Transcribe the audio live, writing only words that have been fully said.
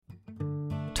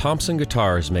Thompson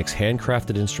Guitars makes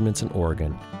handcrafted instruments in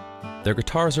Oregon. Their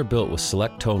guitars are built with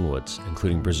select tone woods,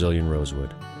 including Brazilian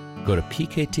rosewood. Go to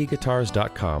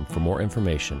pktguitars.com for more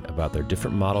information about their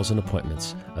different models and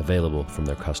appointments available from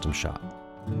their custom shop.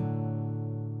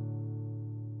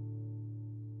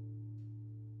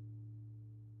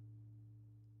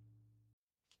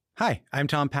 Hi, I'm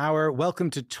Tom Power.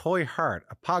 Welcome to Toy Heart,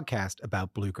 a podcast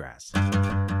about bluegrass.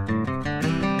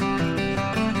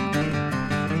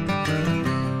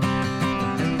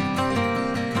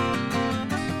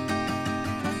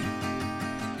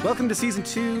 Welcome to season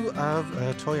 2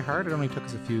 of Toy Heart. It only took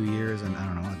us a few years and,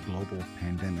 a global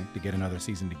pandemic to get another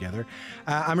season together.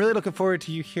 I'm really looking forward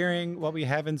to you hearing what we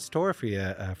have in store for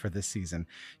you for this season.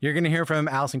 You're going to hear from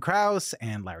Alison Krauss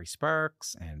and Larry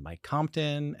Sparks and Mike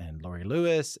Compton and Laurie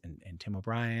Lewis and Tim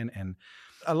O'Brien and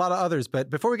a lot of others. But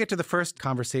before we get to the first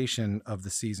conversation of the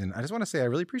season, I just want to say I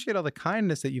really appreciate all the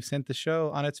kindness that you've sent the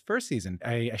show on its first season.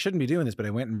 I shouldn't be doing this, but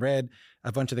I went and read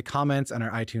a bunch of the comments on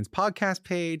our iTunes podcast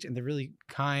page, and they're really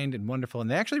kind and wonderful, and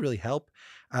they actually really help.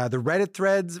 The Reddit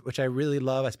threads, which I really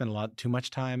love. I spend too much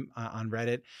time on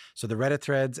Reddit. So the Reddit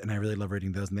threads, and I really love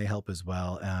reading those, and they help as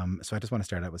well. So I just want to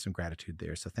start out with some gratitude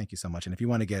there. So thank you so much. And if you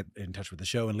want to get in touch with the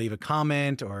show and leave a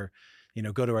comment or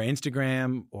go to our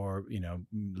Instagram or,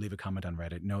 leave a comment on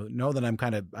Reddit. Know that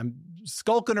I'm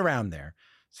skulking around there.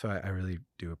 So I really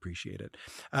do appreciate it.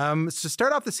 So to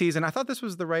start off the season, I thought this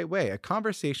was the right way. A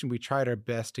conversation we tried our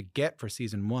best to get for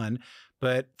season 1,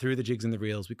 but through the jigs and the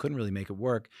reels, we couldn't really make it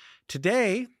work.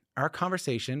 Today, our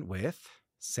conversation with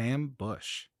Sam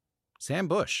Bush. Sam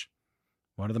Bush,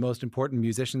 one of the most important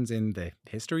musicians in the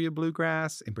history of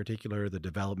bluegrass, in particular, the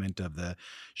development of the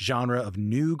genre of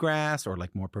newgrass or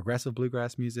more progressive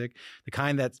bluegrass music, the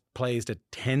kind that plays to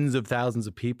tens of thousands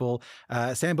of people.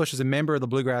 Sam Bush is a member of the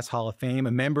Bluegrass Hall of Fame,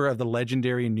 a member of the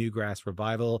legendary Newgrass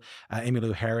Revival,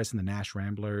 Emmylou Harris and the Nash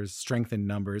Ramblers, Strength in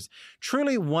Numbers,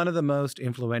 truly one of the most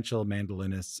influential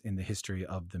mandolinists in the history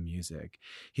of the music.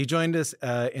 He joined us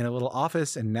in a little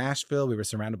office in Nashville. We were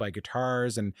surrounded by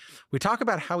guitars, and we talk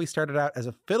about how he started out as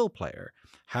a fiddle player,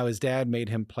 how his dad made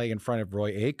him play in front of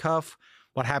Roy Acuff,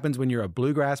 what happens when you're a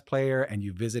bluegrass player and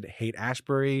you visit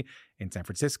Haight-Ashbury in San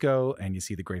Francisco and you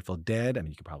see the Grateful Dead. I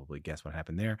mean, you could probably guess what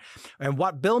happened there. And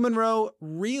what Bill Monroe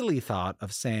really thought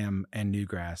of Sam and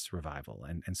Newgrass Revival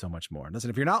and so much more. Listen,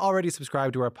 if you're not already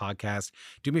subscribed to our podcast,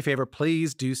 do me a favor,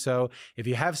 please do so. If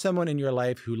you have someone in your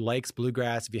life who likes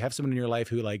bluegrass, if you have someone in your life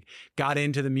who got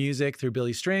into the music through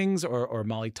Billy Strings or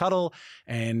Molly Tuttle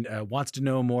and wants to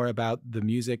know more about the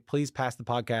music, please pass the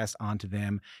podcast on to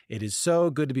them. It is so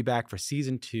good to be back for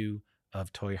season 2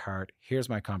 of Toy Heart. Here's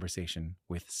my conversation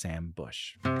with Sam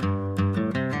Bush. We've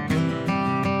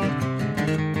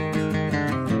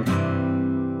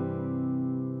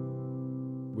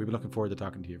been looking forward to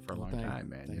talking to you for a long time,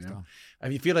 man. Thanks, Tom. I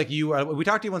mean, you feel like you are. We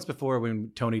talked to you once before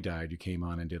when Tony died. You came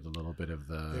on and did a little bit of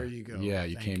the. There you go. Yeah,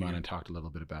 you came on and talked a little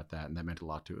bit about that, and that meant a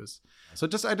lot to us. So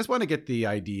I just want to get the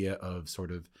idea of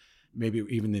sort of maybe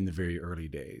even in the very early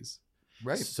days.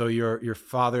 Right. So your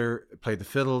father played the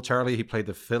fiddle, Charlie. He played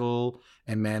the fiddle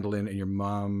and mandolin, and your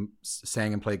mom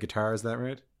sang and played guitar. Is that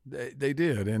right? They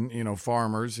did, and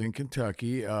farmers in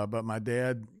Kentucky. But my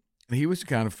dad, he was the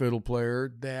kind of fiddle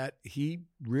player that he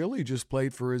really just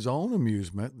played for his own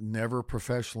amusement, never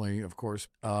professionally, of course.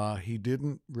 He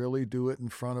didn't really do it in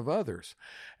front of others,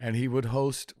 and he would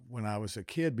host when I was a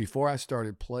kid. Before I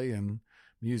started playing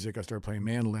music, I started playing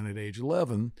mandolin at age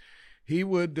 11. He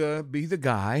would be the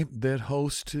guy that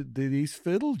hosted these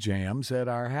fiddle jams at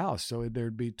our house. So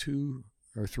there'd be 2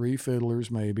 or 3 fiddlers,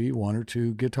 maybe 1 or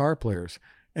 2 guitar players.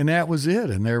 And that was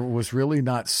it. And there was really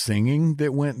not singing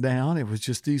that went down. It was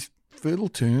just these fiddle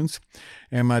tunes.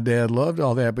 And my dad loved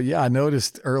all that. But yeah, I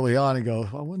noticed early on, I go,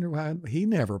 I wonder why he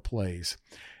never plays.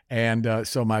 And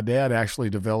so my dad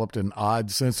actually developed an odd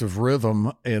sense of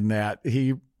rhythm in that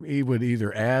he would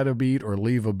either add a beat or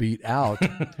leave a beat out.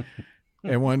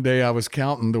 And one day I was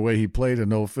counting the way he played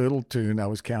an old fiddle tune. I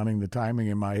was counting the timing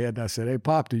in my head. And I said, "Hey,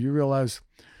 Pop, do you realize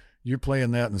you're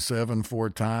playing that in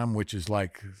 7/4 time, which is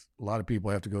like a lot of people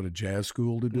have to go to jazz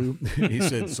school to do?" He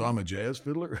said, "So I'm a jazz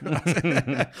fiddler?"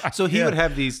 So he would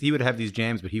have these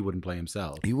jams, but he wouldn't play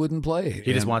himself. He wouldn't play.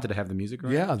 He just wanted to have the music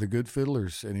running? Yeah, the good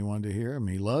fiddlers, and he wanted to hear them.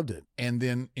 He loved it. And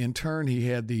then in turn, he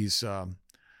had these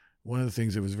one of the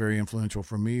things that was very influential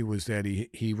for me was that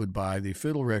he would buy the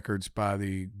fiddle records by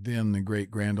the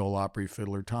great Grand Ole Opry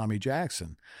fiddler Tommy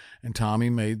Jackson. And Tommy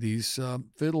made these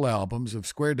fiddle albums of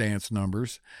square dance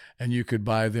numbers, and you could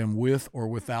buy them with or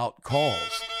without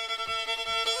calls.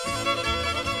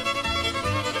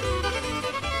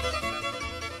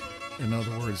 In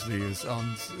other words,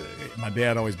 my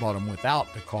dad always bought them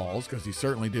without the calls because he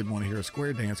certainly didn't want to hear a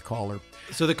square dance caller.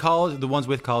 So the ones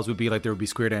with calls would be like there would be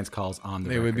square dance calls on the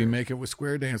record. They would be making it with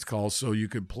square dance calls so you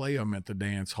could play them at the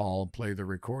dance hall, play the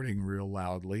recording real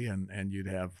loudly, and you'd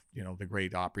have, the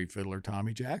great Opry fiddler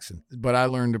Tommy Jackson. But I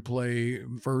learned to play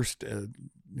first,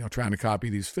 trying to copy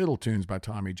these fiddle tunes by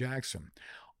Tommy Jackson.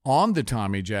 On the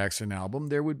Tommy Jackson album,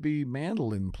 there would be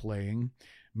mandolin playing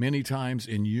many times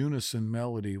in unison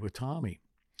melody with Tommy.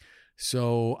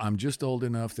 So I'm just old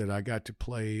enough that I got to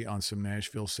play on some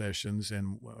Nashville sessions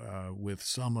and with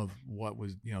some of what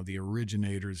was, the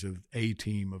originators of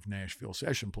A-Team of Nashville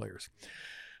session players.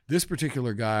 This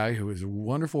particular guy, who is a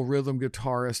wonderful rhythm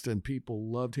guitarist and people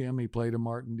loved him, he played a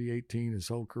Martin D18 his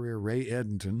whole career. Ray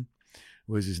Edenton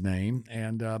was his name.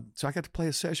 And so I got to play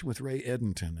a session with Ray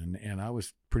Edenton, and I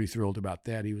was pretty thrilled about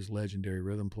that. He was a legendary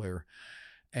rhythm player.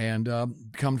 And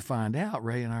come to find out,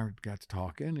 Ray and I got to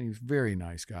talking, and he was a very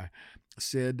nice guy.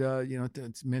 Said,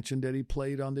 mentioned that he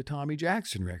played on the Tommy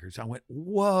Jackson records. I went,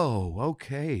 whoa,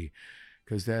 okay.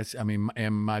 Because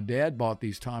and my dad bought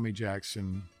these Tommy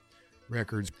Jackson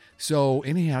records. So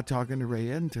anyhow, talking to Ray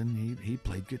Edenton, he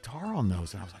played guitar on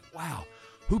those. And I was like, wow,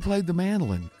 who played the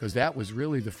mandolin? Because that was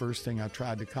really the first thing I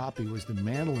tried to copy was the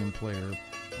mandolin player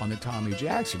on the Tommy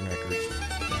Jackson records.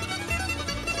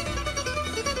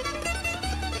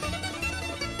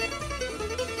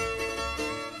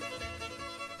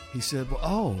 He said,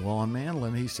 on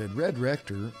mandolin, he said, Red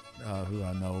Rector, who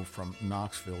I know from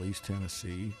Knoxville, East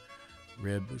Tennessee.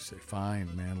 Red was a fine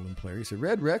mandolin player. He said,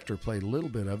 Red Rector played a little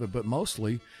bit of it, but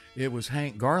mostly it was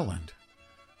Hank Garland.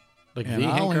 Like Hank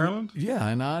Garland? Yeah,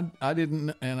 and I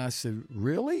didn't, and I said,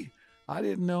 really? I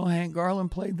didn't know Hank Garland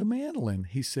played the mandolin.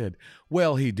 He said,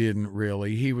 well, he didn't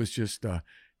really. He was just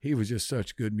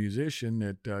such a good musician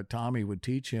that Tommy would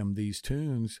teach him these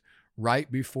tunes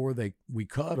right before we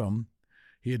cut them.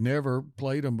 He had never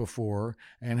played them before,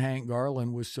 and Hank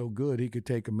Garland was so good he could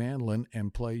take a mandolin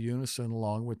and play unison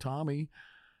along with Tommy,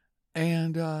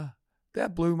 and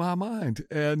that blew my mind.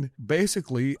 And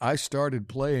basically, I started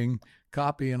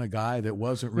copying a guy that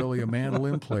wasn't really a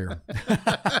mandolin player.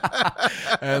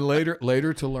 And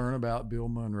later to learn about Bill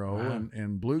Monroe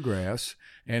and bluegrass,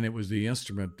 and it was the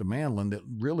instrument, the mandolin, that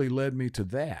really led me to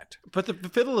that. But the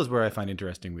fiddle is where I find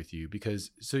interesting with you,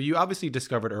 because so you obviously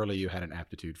discovered early you had an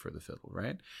aptitude for the fiddle,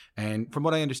 right? And from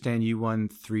what I understand, you won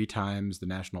 3 times the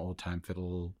National Old Time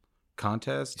Fiddle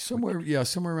contest. Somewhere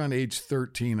around age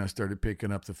 13, I started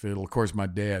picking up the fiddle. Of course, my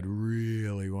dad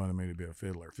really wanted me to be a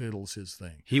fiddler. Fiddle's his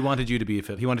thing. He wanted you to be a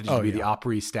fiddler. He wanted you to be the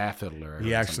Opry staff fiddler.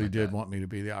 He actually did want me to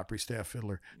be the Opry staff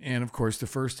fiddler. And of course, the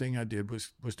first thing I did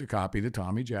was to copy the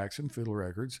Tommy Jackson fiddle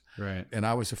records. Right. And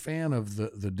I was a fan of the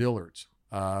Dillards.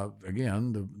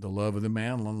 Again, the love of the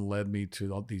mandolin led me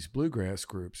to all these bluegrass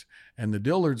groups. And the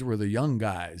Dillards were the young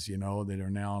guys, that are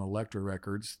now on Elektra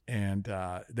Records. And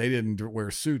they didn't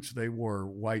wear suits. They wore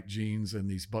white jeans and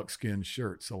these buckskin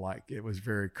shirts. So, it was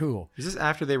very cool. Is this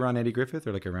after they were on Eddie Griffith,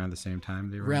 or around the same time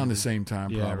they were around the same time,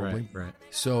 yeah, probably. Right.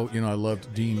 So, I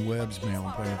loved Dean Webb's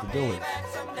mandolin playing with the Dillards.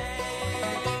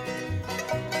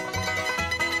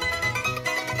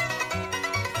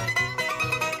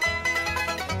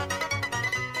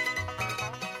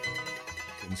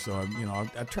 So,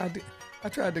 I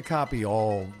tried to copy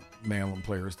all mandolin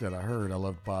players that I heard. I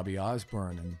loved Bobby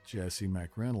Osborne and Jesse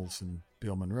McReynolds and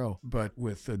Bill Monroe. But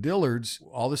with the Dillards,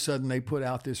 all of a sudden they put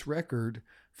out this record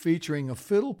featuring a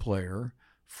fiddle player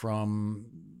from,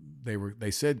 they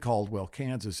said Caldwell,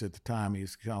 Kansas at the time.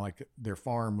 He's kind of like, their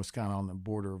farm was kind of on the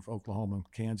border of Oklahoma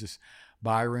and Kansas.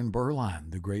 Byron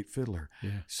Berline, the great fiddler.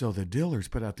 Yeah. So the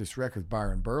Dillards put out this record with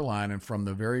Byron Berline, and from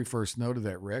the very first note of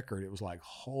that record, it was like,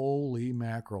 holy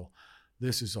mackerel,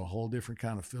 this is a whole different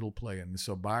kind of fiddle playing. And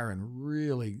so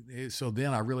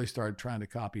then I really started trying to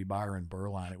copy Byron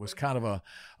Berline. It was kind of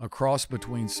a cross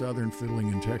between Southern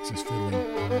fiddling and Texas fiddling.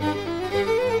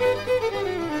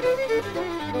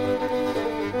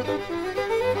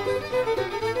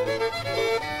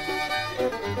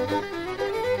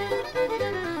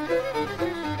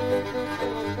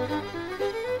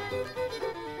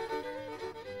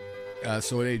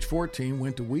 So at age 14,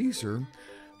 went to Weiser,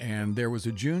 and there was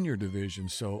a junior division,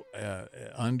 so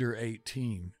under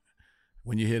 18.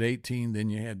 When you hit 18, then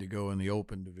you had to go in the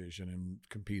open division and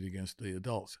compete against the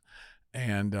adults.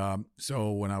 And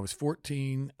so when I was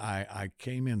 14, I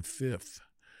came in 5th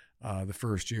the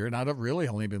first year, and I'd really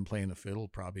only been playing the fiddle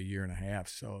probably a year and a half,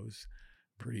 so it was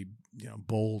pretty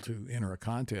bold to enter a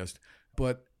contest.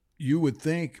 But you would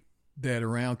think that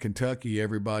around Kentucky,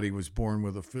 everybody was born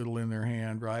with a fiddle in their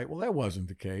hand, right? Well, that wasn't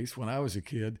the case. When I was a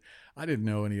kid, I didn't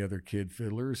know any other kid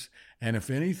fiddlers. And if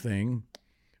anything,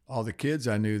 all the kids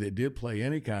I knew that did play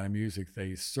any kind of music,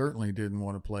 they certainly didn't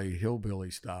want to play hillbilly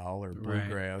style or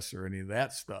bluegrass or any of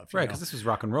that stuff. Right, because this was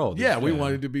rock and roll. Yeah, we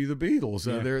wanted to be the Beatles.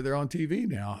 They're on TV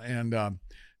now. And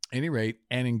any rate,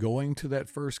 and in going to that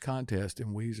first contest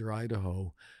in Weiser,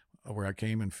 Idaho, where I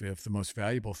came in 5th, the most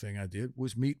valuable thing I did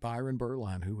was meet Byron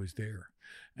Berline, who was there.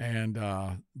 And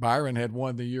Byron had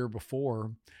won the year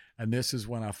before. And this is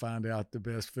when I found out the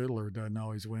best fiddler doesn't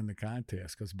always win the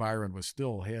contest, because Byron was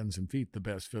still hands and feet the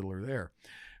best fiddler there.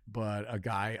 But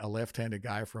a left-handed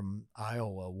guy from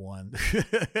Iowa won.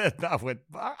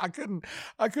 I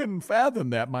couldn't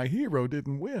fathom that. My hero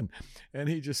didn't win.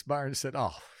 And Byron said,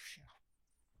 "Oh,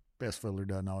 best fiddler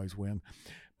doesn't always win."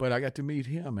 But I got to meet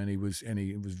him, and he was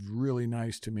really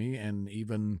nice to me, and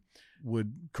even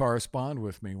would correspond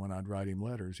with me when I'd write him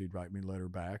letters. He'd write me a letter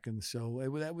back. And so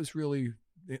that was really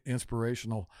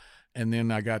inspirational. And then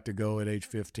I got to go at age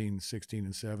 15, 16,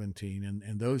 and 17.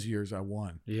 And those years I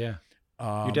won. Yeah.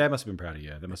 Your dad must have been proud of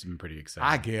you. That must have been pretty exciting.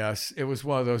 I guess. It was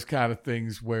one of those kind of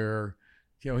things where,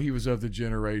 he was of the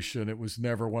generation. It was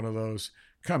never one of those,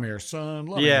 "Come here, son.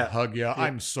 Let me hug you.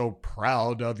 I'm so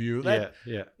proud of you."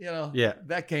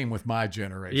 That came with my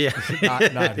generation,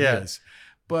 not his.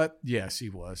 But yes, he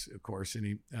was, of course. And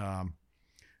he,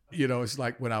 it's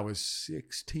like when I was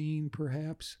 16,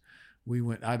 perhaps, we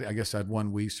went, I guess I'd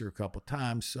won Weiser a couple of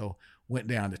times. So went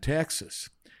down to Texas,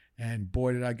 and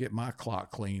boy, did I get my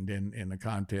clock cleaned in the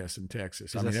contest in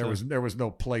Texas. I mean, there was no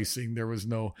placing. There was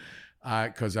no,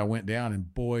 cause I went down,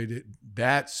 and boy,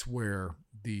 that's where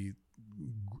the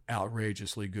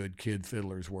outrageously good kid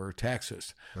fiddlers were,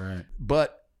 Texas. Right.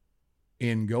 But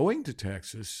in going to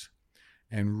Texas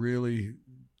and really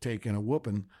taking a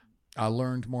whooping, I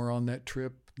learned more on that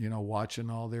trip, watching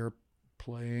all their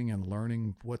playing and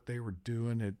learning what they were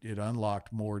doing. It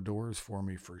unlocked more doors for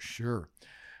me for sure.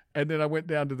 And then I went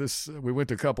down to we went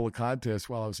to a couple of contests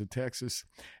while I was in Texas,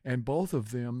 and both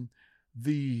of them,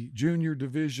 the junior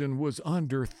division was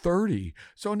under 30.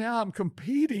 So now I'm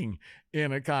competing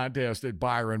in a contest that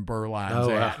Byron Berline's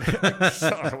at.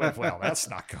 So, well, that's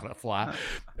not going to fly.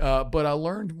 But I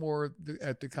learned more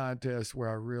at the contest where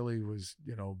I really was,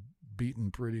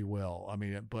 beaten pretty well. I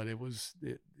mean, but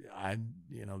I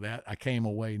came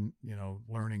away,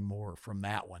 learning more from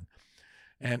that one.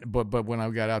 But when I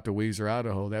got out to Weiser,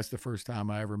 Idaho, that's the first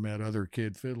time I ever met other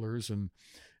kid fiddlers, and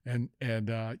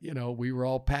we were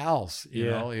all pals.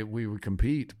 We would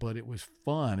compete, but it was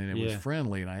fun and it was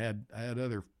friendly, and I had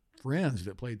other friends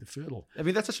that played the fiddle. I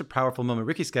mean, that's such a powerful moment.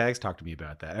 Ricky Skaggs talked to me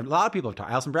about that. And a lot of people have talked.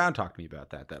 Alison Brown talked to me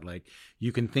about that like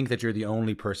you can think that you're the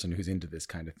only person who's into this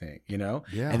kind of thing,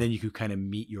 Yeah. And then you could kind of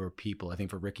meet your people. I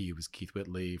think for Ricky, it was Keith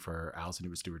Whitley. For Alison, it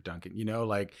was Stuart Duncan.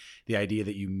 Like the idea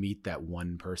that you meet that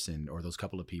one person or those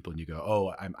couple of people and you go,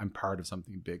 "Oh, I'm part of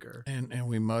something bigger." And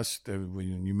we must,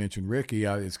 when you mentioned Ricky,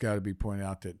 it's got to be pointed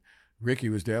out that Ricky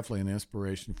was definitely an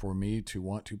inspiration for me to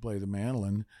want to play the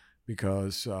mandolin,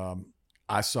 because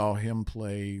I saw him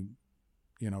play,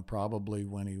 probably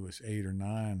when he was 8 or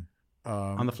 9.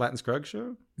 On the Flatt and Scruggs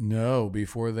show? No,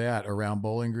 before that, around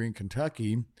Bowling Green,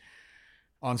 Kentucky,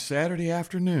 on Saturday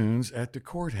afternoons at the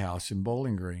courthouse in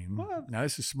Bowling Green. What? Now,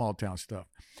 this is small town stuff.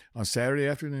 On Saturday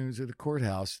afternoons at the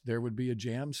courthouse, there would be a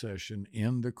jam session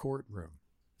in the courtroom,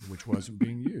 which wasn't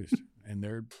being used. And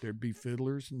there'd be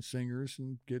fiddlers and singers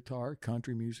and guitar,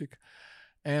 country music.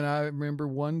 And I remember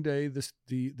one day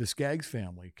the Skaggs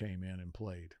family came in and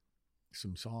played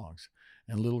some songs,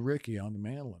 and little Ricky on the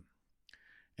mandolin.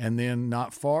 And then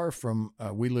not far from,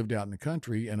 we lived out in the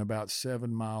country, and about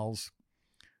 7 miles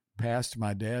past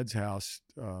my dad's house,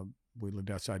 we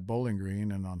lived outside Bowling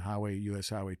Green and on US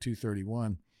Highway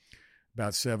 231,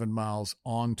 about 7 miles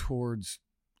on towards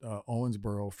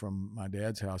Owensboro from my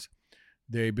dad's house.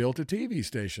 They built a TV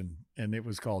station, and it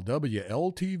was called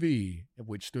WLTV,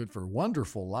 which stood for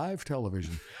Wonderful Live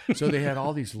Television. So they had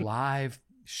all these live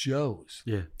shows.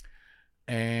 Yeah.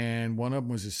 And one of them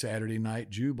was a Saturday night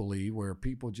Jubilee, where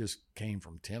people just came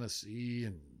from Tennessee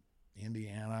and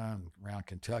Indiana and around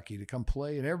Kentucky to come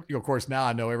play. And of course, now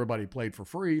I know everybody played for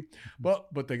free, but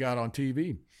they got on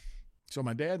TV. So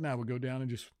my dad and I would go down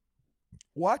and just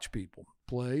watch people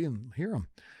play and hear them.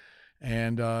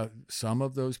 And some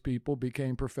of those people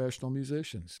became professional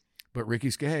musicians. But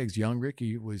Ricky Skaggs, young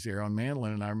Ricky, was there on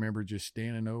mandolin, and I remember just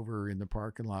standing over in the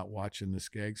parking lot watching the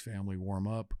Skaggs family warm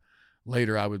up.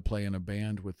 Later, I would play in a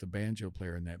band with the banjo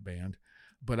player in that band.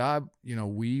 But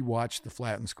we watched the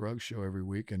Flatt and Scruggs show every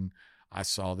week, and I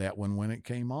saw that one when it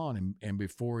came on. And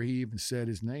before he even said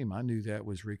his name, I knew that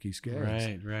was Ricky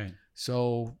Skaggs. Right.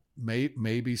 So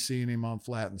maybe seeing him on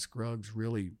Flatt and Scruggs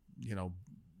really,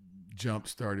 jump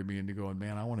started me into going,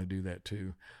 man, I want to do that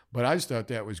too. But I just thought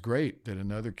that was great that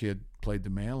another kid played the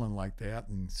mandolin like that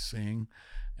and sing.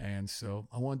 And so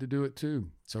I wanted to do it too.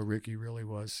 So Ricky really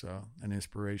was an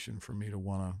inspiration for me to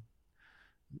want to,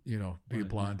 be a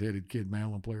blonde-headed kid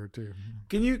mandolin player too.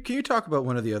 Can you talk about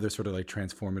one of the other sort of like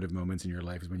transformative moments in your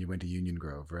life is when you went to Union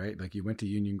Grove, right? Like you went to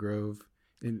Union Grove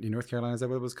in North Carolina. Is that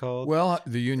what it was called? Well,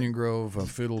 the Union Grove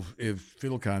fiddle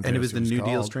contest. And it was the New Deal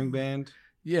called. String Band?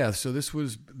 Yeah, so this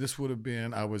would have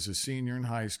been, I was a senior in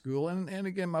high school, and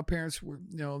again, my parents were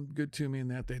good to me in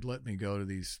that they'd let me go to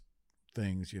these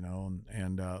things,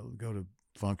 and go to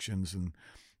functions and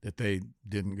that they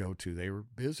didn't go to. They were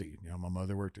busy. My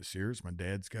mother worked at Sears, my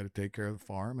dad's got to take care of the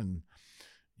farm, and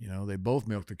they both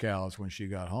milked the cows when she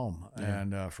got home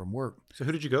and from work. So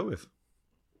who did you go with?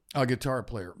 A guitar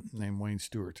player named Wayne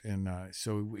Stewart, and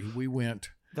so we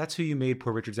went. That's who you made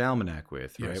Poor Richard's Almanac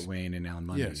with, right? Yes. Wayne and Alan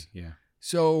Mundy. Yes. Yeah.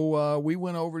 So we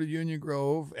went over to Union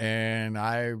Grove, and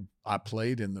I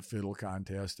played in the fiddle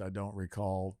contest. I don't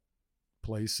recall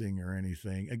placing or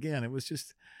anything. Again, it was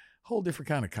just a whole different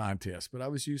kind of contest. But I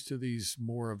was used to these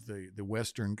more of the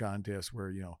Western contests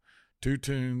where 2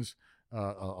 tunes,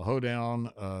 a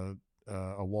hoedown,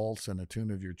 a waltz, and a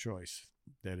tune of your choice.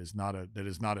 That is not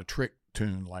a trick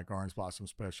tune like Orange Blossom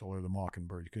Special or the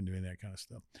Mockingbird. You couldn't do any of that kind of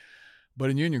stuff. But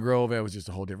in Union Grove, that was just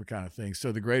a whole different kind of thing.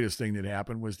 So the greatest thing that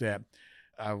happened was that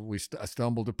I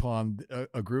stumbled upon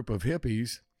a group of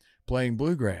hippies playing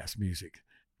bluegrass music.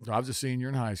 So I was a senior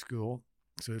in high school.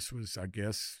 So this was, I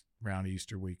guess, around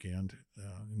Easter weekend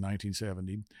in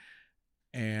 1970.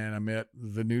 And I met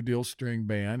the New Deal String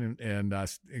Band, and I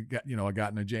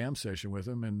got in a jam session with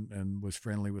them and was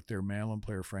friendly with their mandolin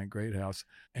player, Frank Greathouse,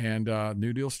 and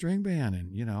New Deal String Band.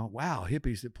 And, wow,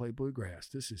 hippies that play bluegrass.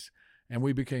 And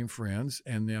we became friends.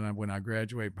 And then when I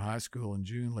graduated from high school in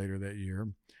June later that year,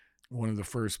 one of the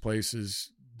first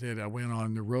places that I went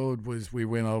on the road was we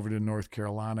went over to North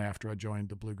Carolina after I joined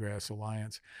the Bluegrass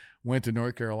Alliance. Went to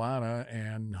North Carolina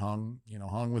and hung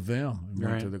with them and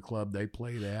went to the club they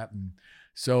played at. And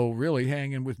so really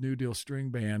hanging with New Deal String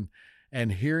Band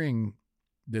and hearing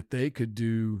that they could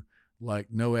do like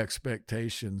No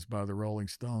Expectations by the Rolling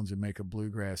Stones and make a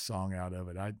bluegrass song out of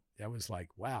it. I was like,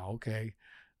 wow, okay.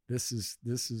 This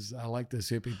is I like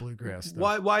this hippie bluegrass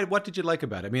stuff. Why? What did you like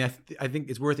about it? I mean, I think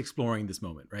it's worth exploring this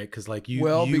moment, right? Because like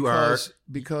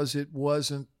because it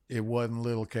wasn't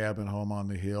Little Cabin Home on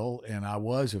the Hill, and I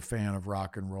was a fan of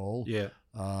rock and roll. Yeah.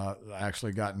 I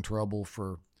actually got in trouble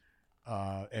for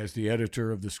as the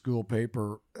editor of the school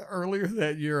paper earlier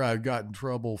that year. I got in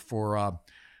trouble for I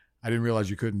didn't realize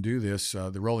you couldn't do this.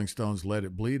 The Rolling Stones' Let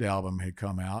It Bleed album had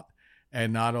come out.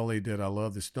 And not only did I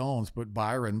love the Stones, but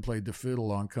Byron played the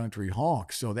fiddle on Country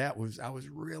Honk. So I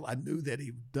knew that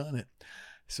he'd done it.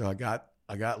 So I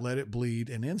got Let It Bleed,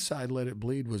 and inside Let It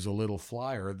Bleed was a little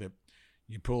flyer that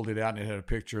you pulled it out and it had a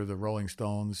picture of the Rolling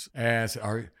Stones. And I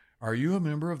said, are you a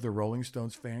member of the Rolling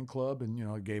Stones fan club? And,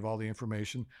 it gave all the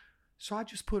information. So I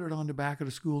just put it on the back of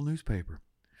the school newspaper.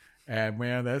 And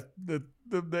man, that's the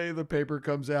day the paper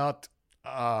comes out,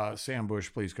 Sam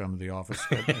Bush, please come to the office.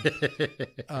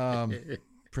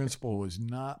 Principal was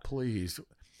not pleased.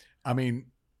 I mean,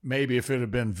 maybe if it had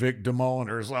been Vic Damone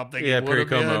or something, it would have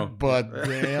been, but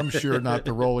damn sure not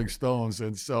the Rolling Stones.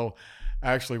 And so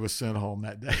I actually was sent home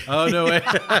that day. Oh, no way.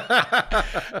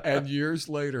 And years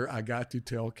later, I got to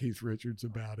tell Keith Richards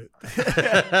about it.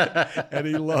 And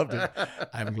he loved it.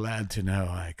 I'm glad to know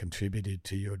I contributed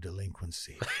to your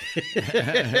delinquency.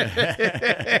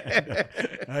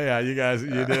 Yeah, you guys,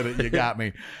 you did it. You got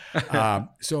me.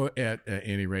 So at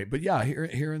any rate, but yeah,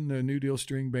 here in the New Deal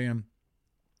String Band,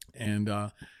 and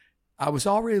I was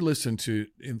already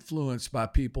influenced by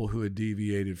people who had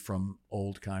deviated from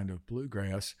old kind of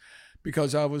bluegrass.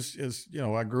 Because I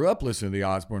I grew up listening to the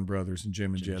Osborne Brothers and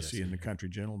Jim and Jesse and the Country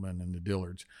Gentlemen and the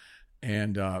Dillards.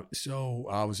 And so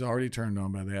I was already turned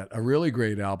on by that. A really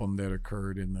great album that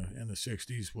occurred in the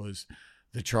 60s was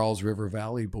the Charles River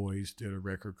Valley Boys did a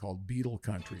record called Beatle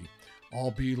Country.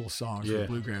 All Beatles songs with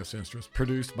bluegrass instruments,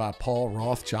 produced by Paul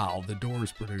Rothchild, the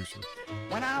Doors producer.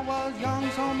 When I was young,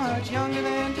 so much younger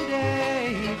than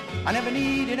today, I never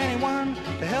needed anyone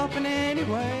to help in any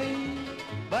way.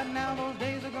 But now those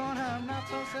days are gone, I'm not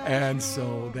so selfish. And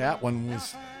so that one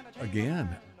was,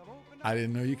 again, I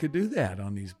didn't know you could do that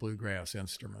on these bluegrass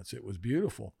instruments. It was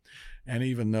beautiful. And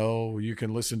even though you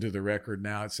can listen to the record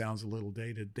now, it sounds a little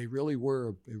dated. It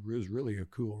was really a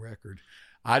cool record.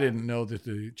 I didn't know that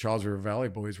the Charles River Valley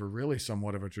Boys were really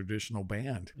somewhat of a traditional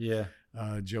band. Yeah.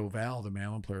 Joe Val, the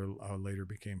mandolin player, later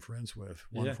became friends with.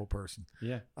 Wonderful person.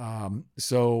 Yeah.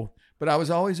 But I was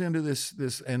always into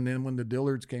this, and then when the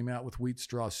Dillards came out with Wheat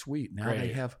Straw Sweet, now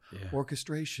they have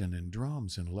orchestration and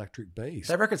drums and electric bass.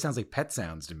 That record sounds like Pet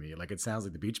Sounds to me. Like it sounds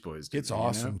like the Beach Boys. It's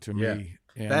awesome to me.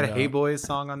 And, that Hey Boys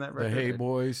song on that record. The Hey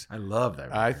Boys. I love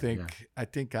that record. I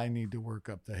think I need to work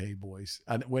up the Hey Boys.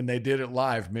 And when they did it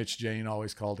live, Mitch Jane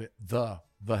always called it the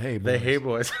Hey Boys. The Hey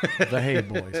Boys. The Hey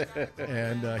Boys.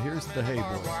 And here's the Hey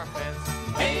Boys.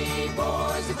 Hey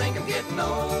boys, you think I'm getting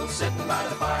old, sitting by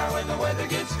the fire when the weather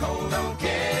gets cold, don't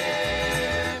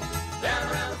care.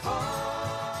 Down around the farm,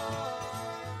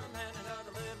 and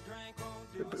another little drink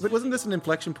won't do. But wasn't this an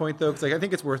inflection point though? Because I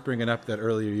think it's worth bringing up that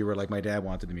earlier you were like, my dad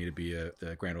wanted me to be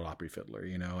the Grand Ole Opry fiddler,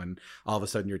 and all of a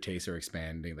sudden your tastes are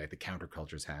expanding, like the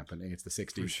counterculture's happening. It's the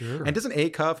 '60s, For sure. And doesn't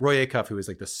Roy Acuff, who was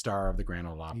like the star of the Grand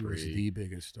Ole Opry, He was the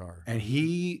biggest star. and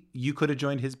you could have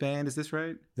joined his band. Is this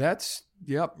right?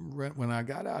 Yep. When I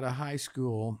got out of high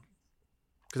school,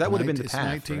 Because that would have been the it's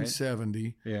path, 1970.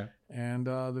 Right? Yeah. And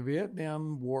the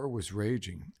Vietnam War was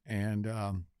raging. And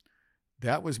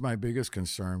that was my biggest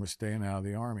concern, was staying out of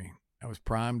the Army. I was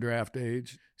prime draft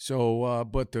age. So,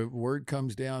 but the word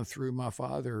comes down through my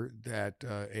father that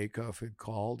Acuff had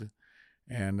called.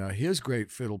 And his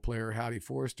great fiddle player, Howdy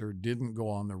Forrester, didn't go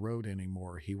on the road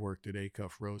anymore. He worked at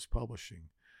Acuff Rose Publishing,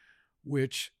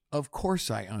 which, of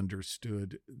course, I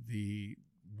understood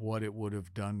what it would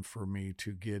have done for me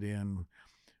to get in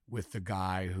with the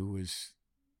guy who was,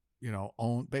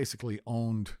 basically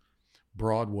owned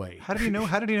Broadway. How did he know?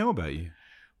 How did he know about you?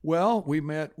 Well, we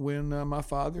met when my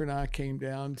father and I came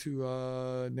down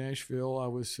to Nashville. I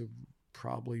was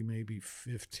probably maybe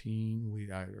 15.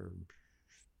 Or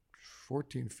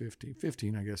 14,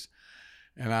 15, I guess.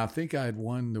 And I think I had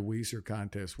won the Weezer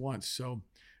contest once. So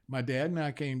my dad and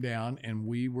I came down, and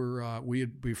we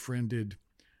had befriended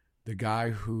the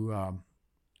guy who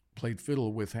played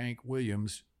fiddle with Hank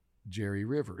Williams, Jerry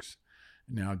Rivers.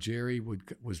 Now, Jerry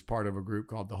was part of a group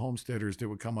called the Homesteaders that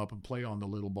would come up and play on the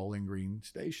little Bowling Green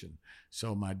station.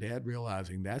 So my dad,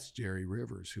 realizing that's Jerry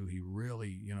Rivers, who he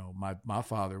really, my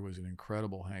father was an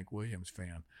incredible Hank Williams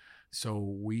fan. So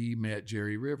we met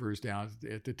Jerry Rivers down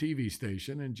at the TV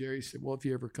station, and Jerry said, well, if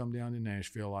you ever come down to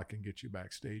Nashville, I can get you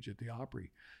backstage at the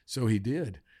Opry. So he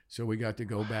did. So we got to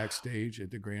go backstage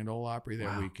at the Grand Ole Opry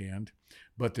that weekend.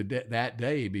 But that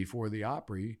day before the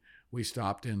Opry, we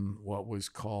stopped in what was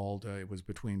called, it was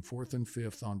between 4th and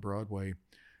 5th on Broadway,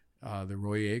 the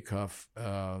Roy Acuff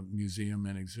Museum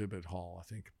and Exhibit Hall, I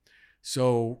think.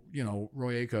 So,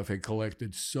 Roy Acuff had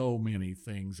collected so many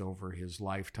things over his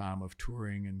lifetime of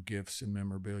touring and gifts and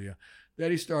memorabilia that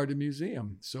he started a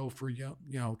museum. So for,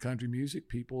 country music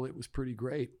people, it was pretty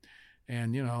great.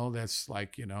 And, that's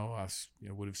like, I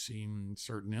would have seen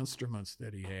certain instruments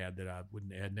that he had that I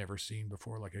had never seen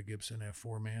before, like a Gibson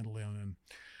F4 mandolin.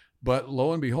 But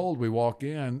lo and behold, we walk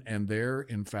in, and there,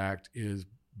 in fact, is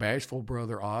bashful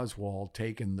brother Oswald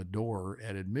taking the door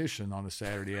at admission on a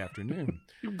Saturday afternoon.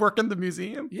 You work in the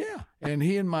museum? Yeah. And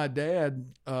he and my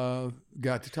dad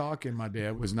got to talk, and my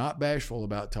dad was not bashful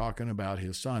about talking about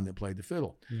his son that played the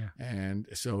fiddle. Yeah. And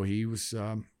so he was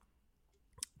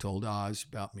told Oz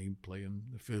about me playing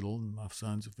the fiddle, and my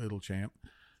son's a fiddle champ.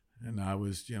 And I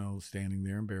was, standing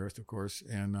there embarrassed, of course.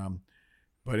 And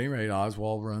but anyway,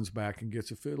 Oswald runs back and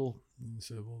gets a fiddle and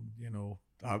said, well,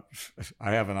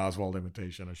 I have an Oswald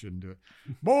imitation. I shouldn't do it.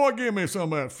 Boy, give me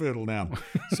some of that fiddle now.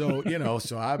 So,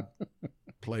 so I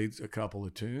played a couple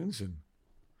of tunes, and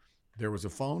there was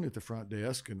a phone at the front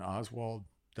desk, and Oswald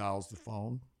dials the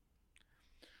phone.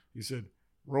 He said,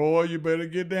 Roy, you better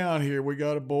get down here. We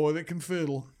got a boy that can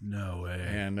fiddle. No way.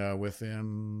 And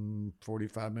within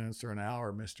 45 minutes or an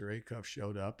hour, Mr. Acuff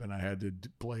showed up, and I had to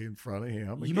play in front of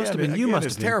him. You must have been.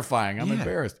 It's terrifying. I'm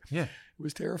embarrassed. Yeah. It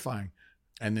was terrifying.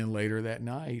 And then later that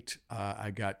night,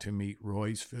 I got to meet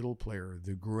Roy's fiddle player,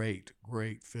 the great,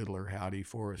 great fiddler, Howdy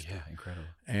Forrester. Yeah, incredible.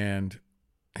 And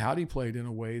Howdy played in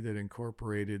a way that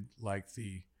incorporated like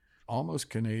the almost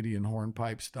Canadian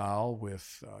hornpipe style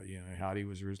with, Howdy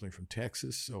was originally from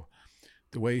Texas. So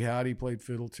the way Howdy played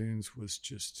fiddle tunes was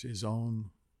just his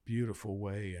own beautiful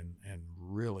way and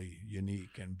really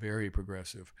unique and very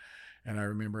progressive. And I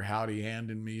remember Howdy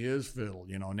handing me his fiddle.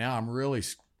 Now I'm really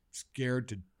scared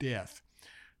to death.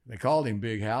 They called him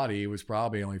Big Howdy. He was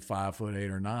probably only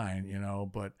 5'8" or 9,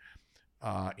 but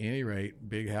at any rate,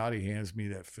 Big Howdy hands me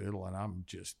that fiddle, and I'm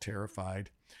just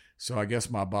terrified. So I guess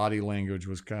my body language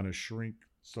was kind of shrink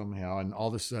somehow. And all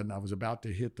of a sudden I was about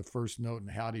to hit the first note,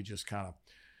 and Howdy just kind of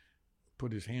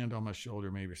put his hand on my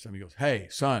shoulder, maybe or something. He goes, "Hey,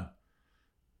 son,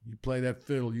 you play that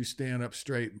fiddle, you stand up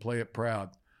straight and play it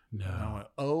proud." No. And I went,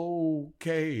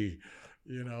 "Okay."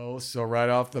 So right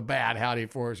off the bat, Howdy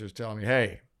Forrester's telling me,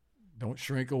 "Hey, don't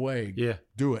shrink away. Yeah.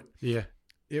 Do it." Yeah.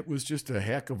 It was just a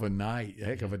heck of a night, a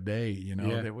heck of a day,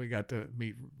 Yeah. that we got to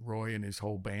meet Roy and his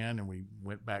whole band, and we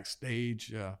went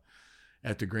backstage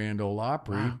at the Grand Ole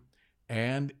Opry. Wow.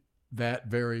 And that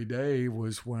very day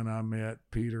was when I met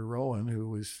Peter Rowan, who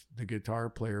was the guitar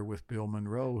player with Bill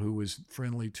Monroe, who was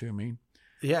friendly to me.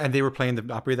 Yeah, and they were playing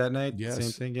the Opry that night. Yes.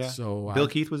 Same thing. Yeah. So Bill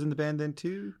Keith was in the band then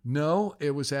too. No,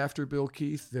 it was after Bill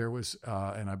Keith. There was,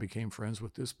 and I became friends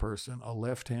with this person, a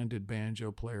left-handed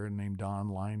banjo player named Don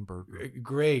Lineberger.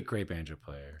 Great banjo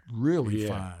player. Really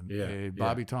Yeah, fine. yeah,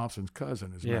 Bobby Thompson's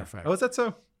cousin, as a matter of fact. Oh, is that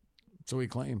so? So he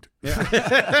claimed. Yeah.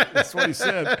 That's what he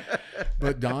said.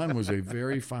 But Don was a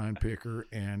very fine picker,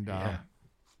 and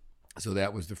so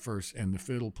that was the first. And the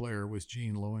fiddle player was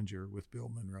Gene Lowinger with Bill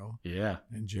Monroe. Yeah.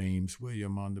 And James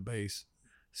William on the bass.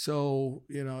 So,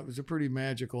 it was a pretty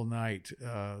magical night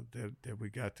that we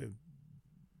got to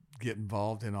get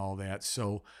involved in all that.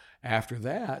 So after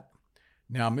that,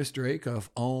 now Mr. Acuff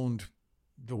owned,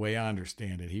 the way I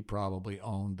understand it, he probably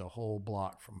owned the whole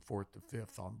block from 4th to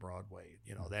 5th on Broadway.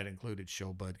 That included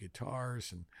Showbud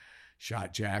Guitars, and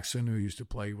Shot Jackson, who used to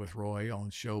play with Roy,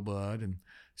 owned Showbud. And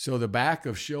so the back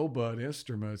of Showbud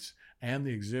Instruments and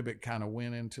the exhibit kind of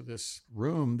went into this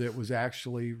room that was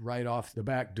actually right off the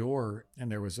back door.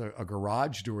 And there was a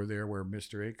garage door there where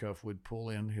Mr. Acuff would pull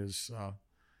in his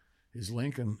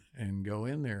Lincoln and go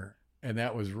in there. And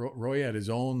that was, Roy had his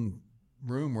own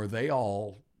room where they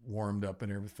all warmed up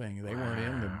and everything. They weren't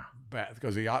in the back,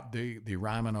 because the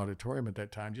Ryman Auditorium at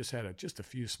that time just had just a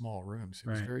few small rooms. It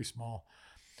was very small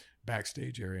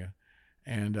backstage area.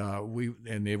 And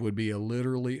it would be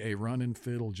literally a running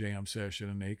fiddle jam session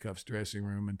in Acuff's dressing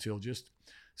room until just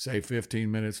say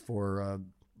 15 minutes for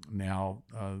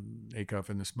Acuff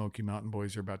and the Smoky Mountain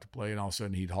Boys are about to play, and all of a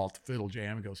sudden he'd halt the fiddle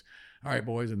jam and goes, "All right,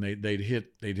 boys," and they'd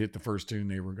hit the first tune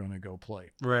they were going to go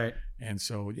play. Right. And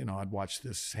so I'd watch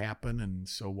this happen, and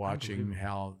so watching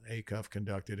how Acuff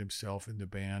conducted himself in the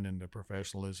band and the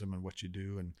professionalism and what you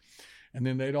do, and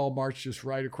then they'd all march just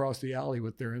right across the alley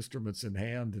with their instruments in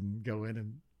hand and go in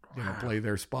and play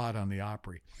their spot on the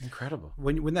Opry. Incredible.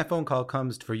 When that phone call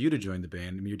comes for you to join the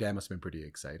band, I mean, your dad must have been pretty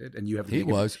excited, and you have to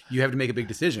you have to make a big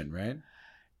decision, right?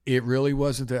 It really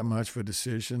wasn't that much of a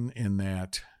decision, in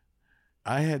that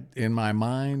I had, in my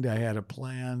mind, I had a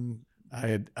plan.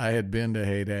 I had been to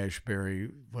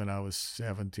Haight-Ashbury when I was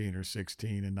 17 or 16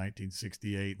 in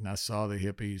 1968, and I saw the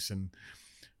hippies, and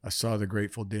I saw the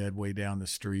Grateful Dead way down the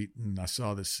street, and I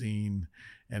saw the scene,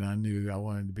 and I knew I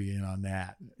wanted to be in on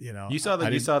that. You saw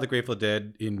the Grateful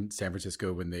Dead in San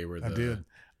Francisco when they were. I did,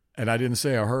 and I didn't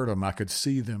say I heard them. I could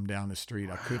see them down the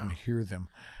street. I couldn't hear them.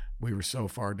 We were so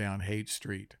far down Haight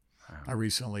Street. Wow. I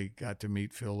recently got to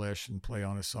meet Phil Lesh and play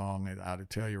on a song Out of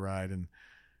Telluride, and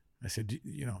I said,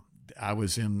 I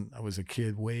was a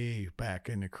kid way back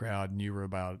in the crowd, and you were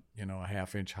about, a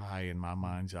half-inch high in my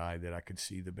mind's eye that I could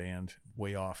see the band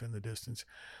way off in the distance.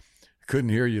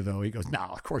 Couldn't hear you, though. He goes, "No,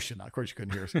 of course you're not. Of course you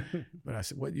couldn't hear us." But I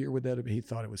said, "What year would that have been?" He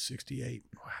thought it was 68.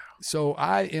 Wow. So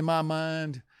in my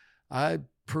mind, I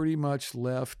pretty much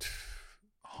left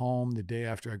home the day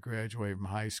after I graduated from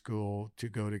high school to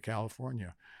go to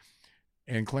California.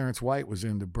 And Clarence White was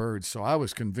in the Byrds, so I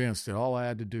was convinced that all I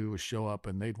had to do was show up,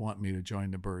 and they'd want me to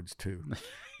join the Byrds too.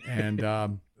 And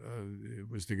it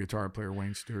was the guitar player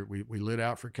Wayne Stewart. We lit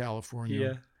out for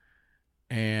California,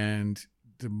 and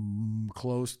the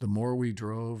more we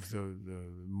drove, the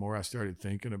more I started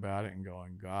thinking about it and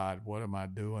going, "God, what am I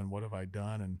doing? What have I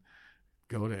done?" And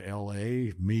go to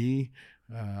L.A., me,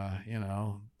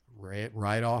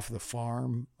 right off the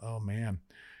farm. Oh man.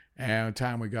 And by the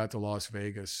time we got to Las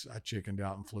Vegas, I chickened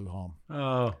out and flew home.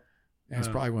 Oh, and it's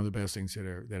probably one of the best things that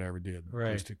I ever did,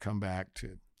 was to come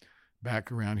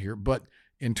back around here. But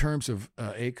in terms of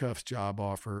Acuff's job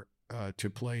offer to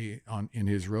play in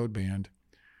his road band,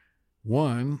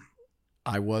 one,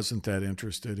 I wasn't that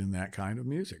interested in that kind of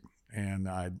music, and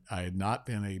I had not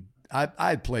been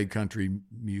I'd played country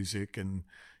music and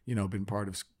been part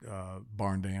of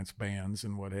barn dance bands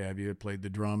and what have you. I played the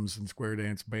drums and square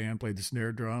dance band, played the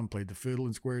snare drum, played the fiddle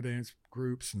in square dance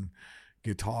groups, and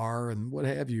guitar and what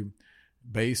have you,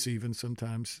 bass even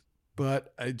sometimes.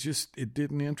 But it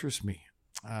didn't interest me.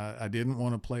 I didn't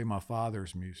want to play my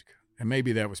father's music, and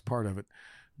maybe that was part of it.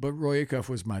 But Roy Acuff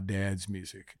was my dad's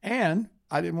music, and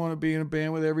I didn't want to be in a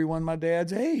band with everyone my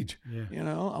dad's age. Yeah.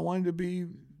 I wanted to be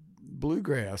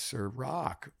bluegrass or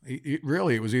rock. It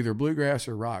was either bluegrass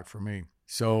or rock for me.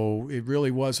 So it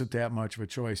really wasn't that much of a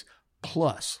choice.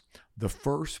 Plus, the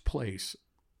first place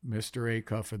Mr.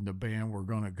 Acuff and the band were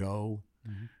going to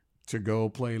go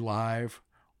play live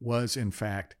was, in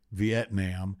fact,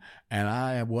 Vietnam. And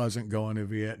I wasn't going to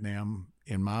Vietnam,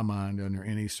 in my mind, under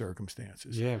any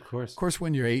circumstances. Yeah, of course. Of course,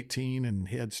 when you're 18 and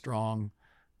headstrong,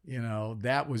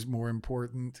 that was more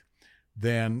important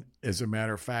than, as a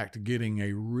matter of fact, getting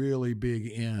a really big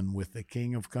in with the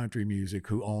king of country music,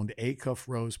 who owned Acuff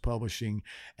Rose Publishing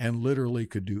and literally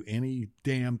could do any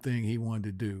damn thing he wanted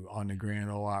to do on the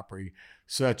Grand Ole Opry,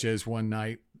 such as one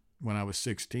night when I was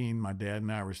 16, my dad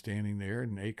and I were standing there,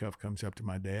 and Acuff comes up to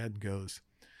my dad and goes,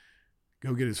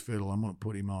 "Go get his fiddle. I'm going to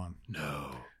put him on."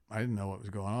 No. I didn't know what was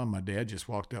going on. My dad just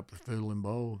walked up the fiddle and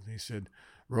bow. He said,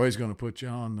 "Roy's going to put you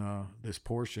on this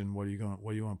portion. What do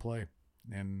you want to play?"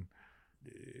 And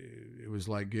it was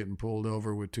like getting pulled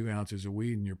over with 2 ounces of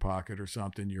weed in your pocket or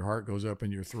something. Your heart goes up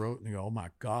in your throat and you go, "Oh my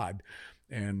God."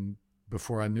 And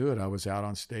before I knew it, I was out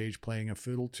on stage playing a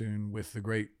fiddle tune with the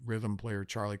great rhythm player,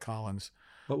 Charlie Collins.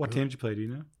 What tune did you play? Do you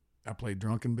know? I played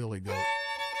Drunken Billy Goat.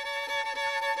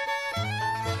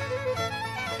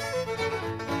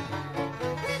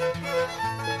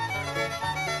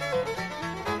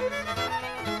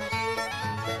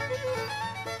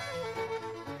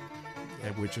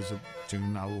 Which is a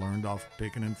tune I learned off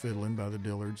Pickin' and Fiddlin' by the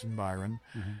Dillards and Byron.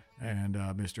 And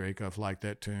Mr. Acuff liked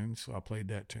that tune, so I played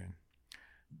that tune.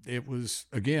 It was,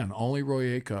 again, only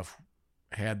Roy Acuff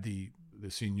had the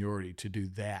seniority to do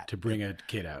that. To bring a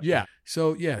kid out. Yeah.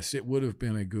 So, yes, it would have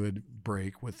been a good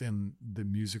break within the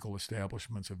musical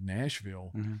establishments of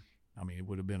Nashville. I mean, it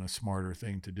would have been a smarter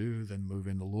thing to do than move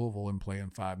into Louisville and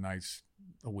playing 5 nights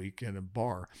a week at a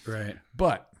bar. Right.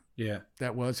 But yeah,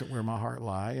 that wasn't where my heart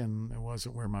lay, and it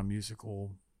wasn't where my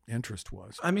musical interest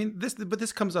was. I mean,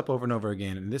 this comes up over and over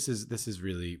again, and this is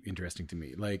really interesting to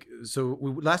me. Like, so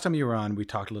last time you were on, we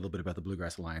talked a little bit about the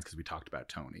Bluegrass Alliance because we talked about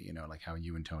Tony, like how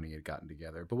you and Tony had gotten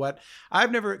together. But what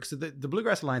I've never, so the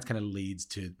Bluegrass Alliance kind of leads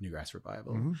to Newgrass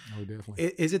Revival. Oh,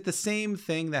 definitely. Is it the same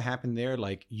thing that happened there?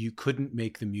 Like, you couldn't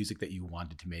make the music that you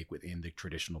wanted to make within the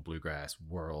traditional bluegrass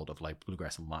world of like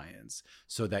Bluegrass Alliance,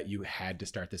 so that you had to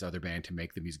start this other band to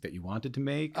make the music that you wanted to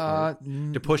make, or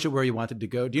to push it where you wanted to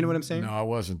go? Do you know what I'm saying? No, I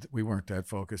wasn't. We weren't that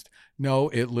focused. No,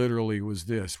 it literally was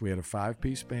this. We had a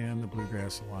 5-piece band, the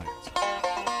Bluegrass Alliance.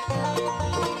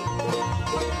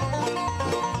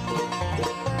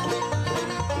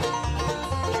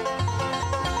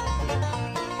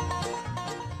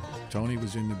 Tony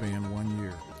was in the band 1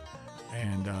 year,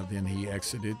 and then he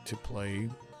exited to play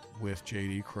with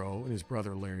J.D. Crowe. His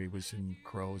brother Larry was in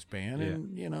Crowe's band,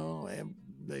 and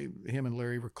him and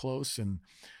Larry were close, and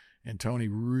Tony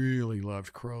really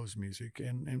loved Crowe's music.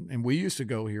 And we used to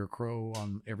go hear Crowe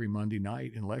on every Monday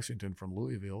night in Lexington from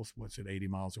Louisville. 80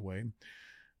 miles away.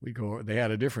 We go. They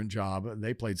had a different job.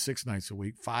 They played 6 nights a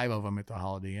week, 5 of them at the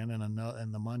Holiday Inn,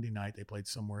 and the Monday night they played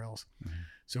somewhere else.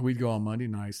 So we'd go on Monday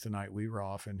nights, the night we were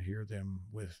off, and hear them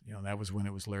with, that was when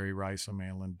it was Larry Rice on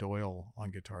mandolin, Doyle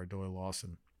on guitar, Doyle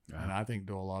Lawson. And I think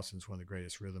Doyle Lawson's one of the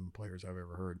greatest rhythm players I've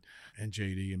ever heard, and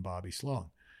J.D. and Bobby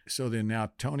Sloan. So then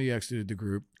now Tony exited the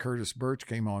group. Curtis Birch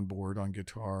came on board on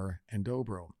guitar and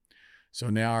dobro. So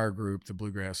now our group, the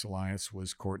Bluegrass Alliance,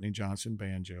 was Courtney Johnson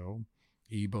banjo,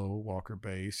 Ebo Walker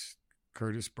bass,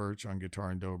 Curtis Birch on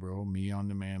guitar and dobro, me on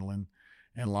the mandolin,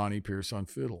 and Lonnie Pierce on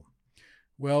fiddle.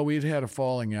 Well, we'd had a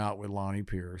falling out with Lonnie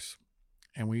Pierce,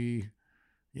 and we,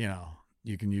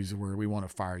 you can use the word, we want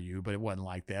to fire you, but it wasn't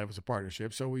like that. It was a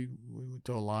partnership. So we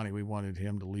told Lonnie we wanted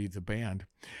him to lead the band.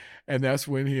 And that's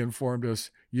when he informed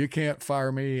us, "You can't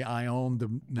fire me. I own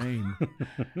the name."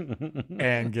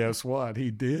 And guess what? He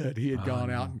did. He had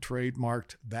gone out and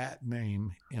trademarked that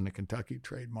name in the Kentucky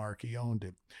trademark. He owned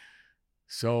it.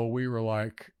 So we were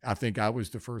like, I think I was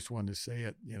the first one to say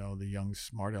it. The young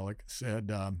smart aleck said,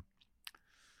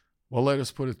 well, let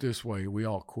us put it this way. We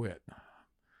all quit.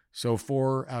 So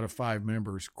 4 out of 5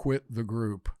 members quit the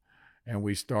group, and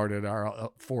we started our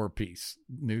 4-piece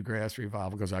Newgrass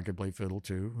Revival because I could play fiddle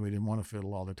too. We didn't want to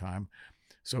fiddle all the time.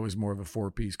 So it was more of a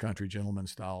 4-piece country gentleman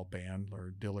style band,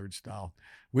 or Dillard style.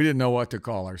 We didn't know what to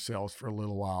call ourselves for a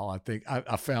little while. I think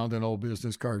I found an old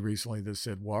business card recently that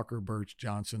said Walker Birch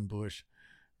Johnson Bush,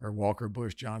 or Walker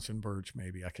Bush Johnson Birch,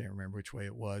 maybe. I can't remember which way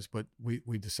it was, but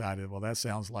we decided, well, that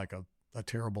sounds like a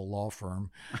terrible law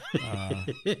firm.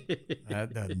 That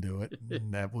doesn't do it.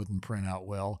 That wouldn't print out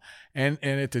well. And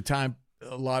at the time,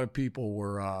 a lot of people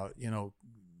were,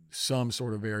 some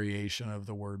sort of variation of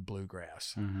the word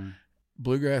bluegrass.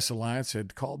 Bluegrass Alliance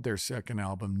had called their second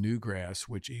album Newgrass,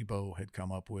 which Ebo had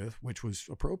come up with, which was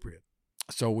appropriate.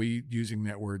 So we, using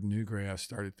that word newgrass,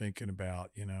 started thinking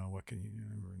about, what can you,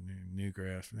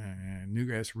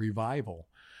 newgrass revival.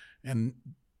 And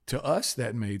to us,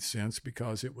 that made sense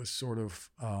because it was sort of,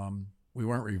 we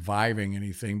weren't reviving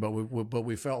anything, but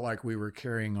we felt like we were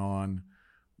carrying on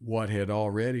what had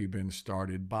already been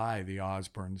started by the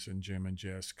Osbournes and Jim and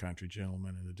Jess, Country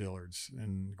Gentlemen, and the Dillards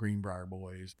and Greenbrier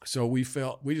Boys. So we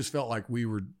just felt like we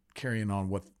were carrying on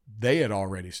what they had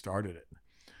already started it.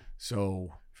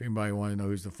 So if anybody want to know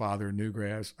who's the father of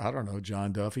newgrass, I don't know,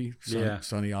 John Duffy,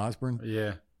 Sonny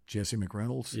Osbourne, Jesse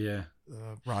McReynolds,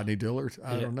 Rodney Dillard.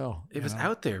 I don't know. It was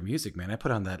out there music, man. I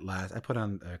put on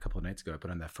a couple of nights ago, I put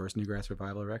on that first Newgrass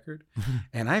Revival record,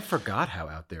 and I forgot how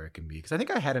out there it can be because I think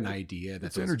I had an idea that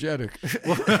it's energetic.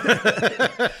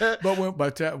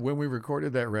 But when we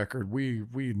recorded that record, we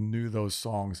knew those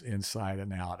songs inside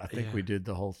and out. I think we did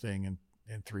the whole thing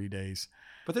in 3 days.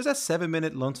 But there's that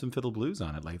 7-minute Lonesome Fiddle Blues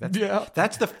on it. Like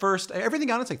that's the first.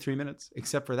 Everything on it's like 3 minutes,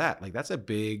 except for that. Like that's a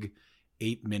big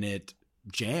 8-minute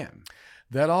jam.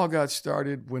 That all got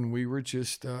started when we were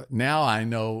just. Now I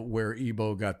know where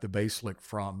Ebo got the bass lick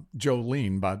from.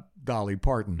 Jolene by Dolly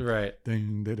Parton. Right.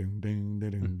 Ding ding ding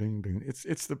ding ding ding.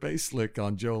 It's the bass lick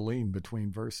on Jolene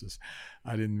between verses.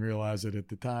 I didn't realize it at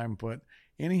the time, but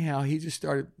anyhow, he just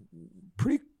started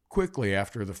pretty quickly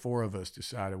after the four of us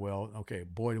decided, well, okay,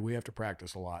 boy, do we have to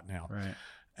practice a lot now. Right.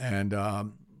 And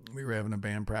we were having a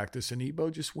band practice, and Ebo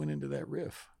just went into that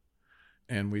riff,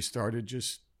 and we started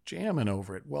just jamming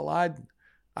over it. Well,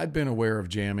 I'd been aware of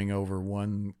jamming over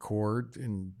one chord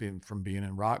and from being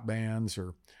in rock bands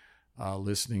or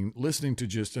listening to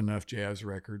just enough jazz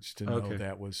records to know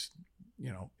that was,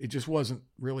 it just wasn't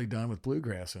really done with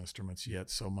bluegrass instruments yet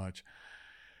so much.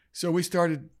 So we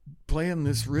started playing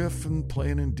this riff and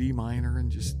playing in D minor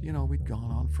and just, we'd gone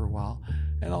on for a while.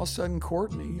 And all of a sudden,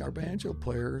 Courtney, our banjo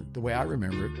player, the way I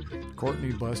remember it,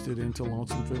 Courtney busted into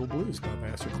Lonesome Fiddle Blues by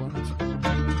Vassar Clemens.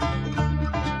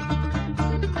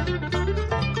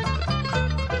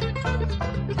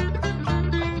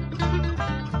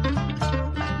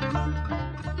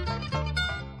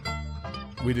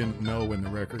 We didn't know when the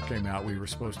record came out we were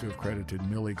supposed to have credited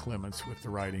Millie Clements with the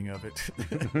writing of it.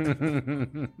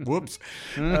 Whoops.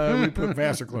 We put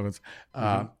Vassar Clements.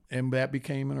 And that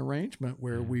became an arrangement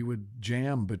where we would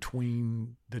jam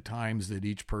between the times that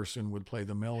each person would play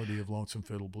the melody of Lonesome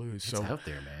Fiddle Blues. It's out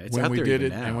there, man. It's when out we there did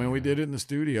it, now, and when we did it in the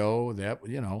studio, that,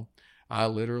 I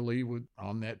literally would,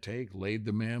 on that take, laid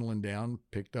the mandolin down,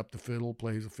 picked up the fiddle,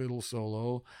 plays a fiddle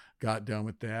solo, got done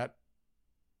with that,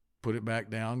 put it back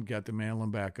down, got the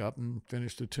mandolin back up, and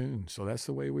finished the tune. So that's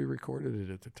the way we recorded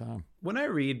it at the time. When I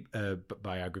read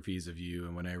biographies of you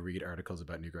and when I read articles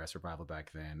about Newgrass Revival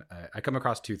back then, I come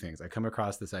across two things. I come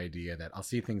across this idea that I'll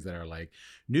see things that are like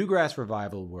Newgrass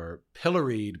Revival were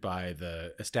pilloried by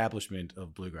the establishment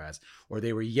of bluegrass, or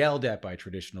they were yelled at by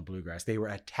traditional bluegrass. They were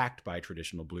attacked by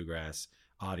traditional bluegrass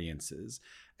audiences.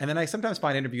 And then I sometimes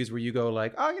find interviews where you go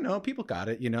like, oh, people got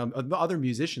it, other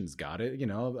musicians got it,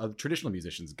 traditional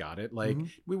musicians got it. Like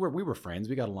we were friends.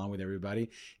 We got along with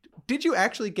everybody. Did you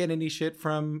actually get any shit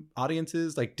from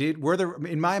audiences? Like were there,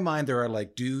 in my mind, there are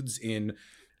like dudes who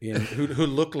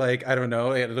look like, I don't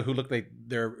know, who look like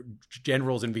they're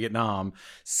generals in Vietnam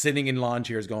sitting in lawn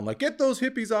chairs going like, get those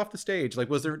hippies off the stage. Like,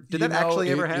 did that actually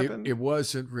ever happen? It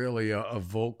wasn't really a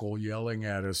vocal yelling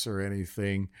at us or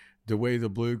anything. The way the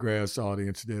bluegrass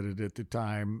audience did it at the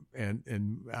time,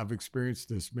 and I've experienced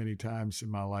this many times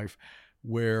in my life,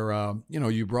 where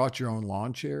you brought your own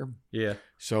lawn chair. Yeah.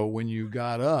 So when you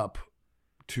got up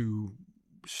to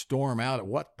storm out at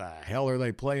what the hell are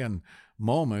they playing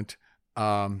moment,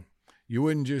 you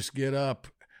wouldn't just get up.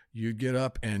 You'd get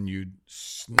up and you'd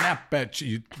snap at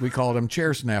you. We called them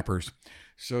chair snappers.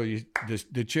 So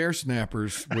the chair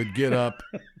snappers would get up.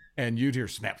 And you'd hear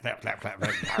snap, snap, snap, snap,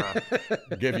 snap, try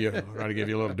to give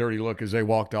you a little dirty look as they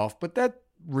walked off. But that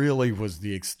really was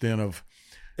the extent of.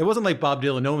 It wasn't like Bob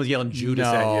Dylan. No one was yelling Judas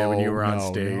at you when you were on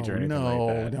stage or anything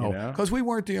like that. No, because we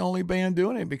weren't the only band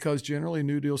doing it. Because generally,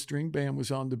 New Deal String Band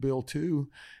was on the bill too,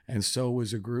 and so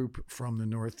was a group from the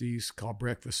Northeast called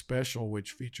Breakfast Special,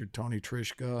 which featured Tony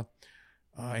Trischka,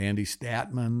 Andy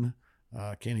Statman.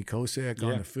 Kenny Kosak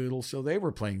on the fiddle. So they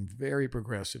were playing very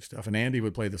progressive stuff. And Andy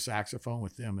would play the saxophone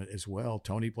with them as well.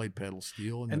 Tony played pedal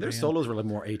steel. And their solos were a little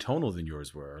more atonal than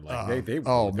yours were. Like they were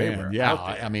out there.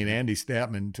 I mean, Andy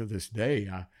Statman to this day,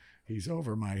 he's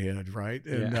over my head, right?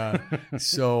 And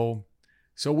so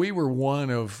we were one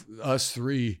of us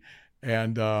three.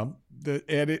 And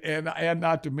and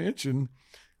not to mention,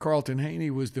 Carlton Haney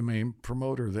was the main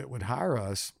promoter that would hire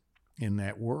us in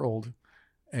that world.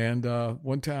 And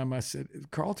one time I said,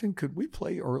 Carlton, could we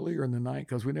play earlier in the night?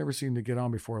 Because we never seem to get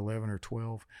on before 11 or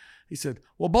 12. He said,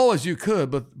 well, boys, you could,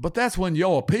 but that's when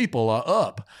your people are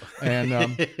up.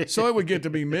 And so it would get to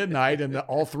be midnight, and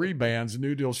all three bands,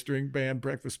 New Deal String Band,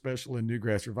 Breakfast Special, and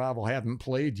Newgrass Revival, hadn't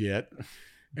played yet.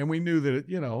 And we knew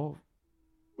that,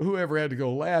 whoever had to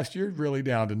go last, you're really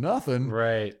down to nothing.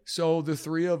 Right. So the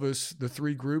three of us, the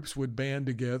three groups would band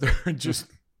together and just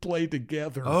play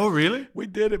together. Oh, really? We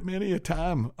did it many a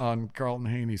time on Carlton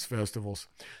Haney's festivals.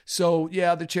 So,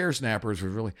 yeah, the Chair Snappers were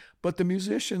really, but the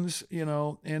musicians,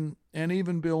 and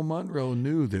even Bill Monroe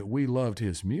knew that we loved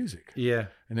his music. Yeah.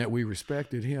 And that we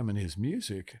respected him and his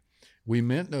music. We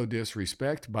meant no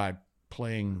disrespect by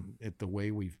playing it the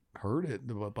way we heard it,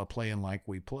 by playing like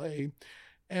we play.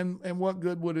 And what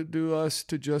good would it do us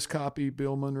to just copy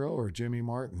Bill Monroe or Jimmy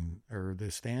Martin or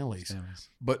the Stanleys?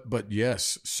 But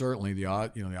yes, certainly the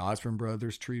Osborne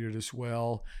brothers treated us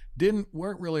well.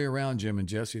 Weren't really around Jim and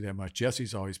Jesse that much.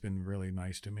 Jesse's always been really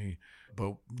nice to me.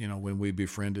 But when we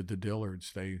befriended the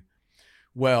Dillards,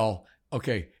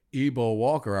 Ebo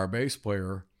Walker, our bass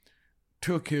player,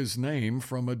 took his name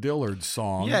from a Dillard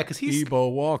song. Yeah, because he's Ebo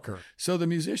Walker. So the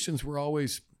musicians were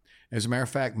always, as a matter of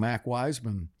fact, Mac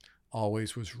Wiseman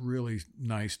always was really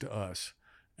nice to us.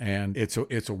 And it's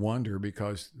a wonder,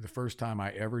 because the first time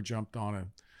I ever jumped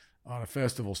on a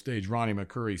festival stage, Ronnie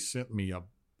McCurry sent me a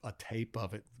tape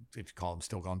of it, if you call them,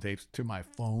 still call them tapes, to my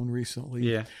phone recently.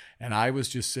 Yeah. And I was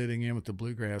just sitting in with the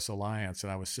Bluegrass Alliance,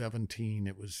 and I was 17.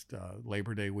 It was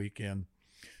Labor Day weekend,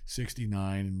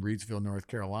 69 in Reidsville, North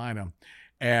Carolina.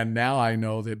 And now I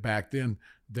know that back then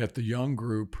that the young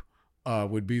group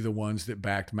would be the ones that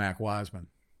backed Mac Wiseman.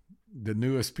 The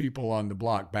newest people on the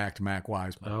block backed Mac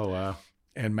Wiseman. Oh, wow.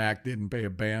 And Mac didn't pay a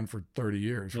band for 30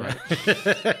 years, right?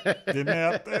 Didn't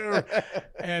have to.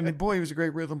 And boy, he was a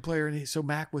great rhythm player. And so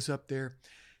Mac was up there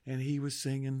and he was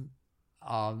singing.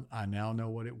 I now know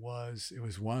what it was. It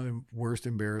was one of the worst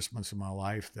embarrassments of my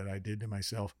life that I did to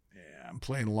myself. I'm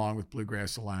playing along with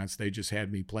Bluegrass Alliance. They just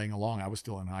had me playing along. I was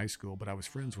still in high school, but I was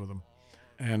friends with them.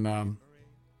 And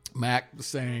Mac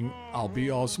sang I'll Be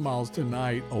All Smiles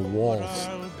Tonight, a waltz.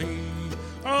 I'll be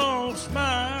all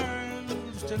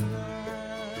smiles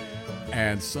tonight.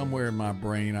 And somewhere in my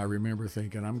brain, I remember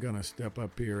thinking, I'm going to step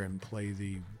up here and play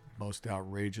the most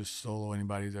outrageous solo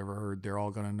anybody's ever heard. They're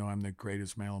all going to know I'm the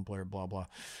greatest mandolin player, blah, blah,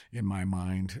 in my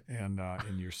mind and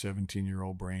in your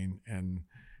 17-year-old brain. And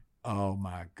oh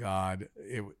my God,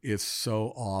 it's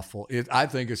so awful. I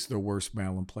think it's the worst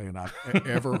mandolin playing I've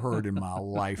ever heard in my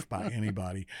life by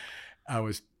anybody. I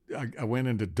went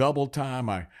into double time.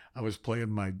 I was playing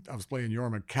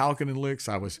Jorma Kalkinen licks.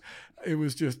 It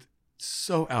was just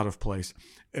so out of place.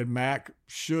 And Mac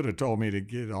should have told me to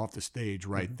get off the stage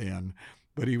right then.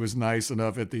 But he was nice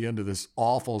enough at the end of this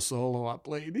awful solo I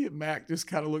played. Mac just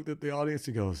kind of looked at the audience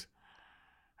and goes,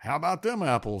 how about them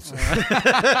apples?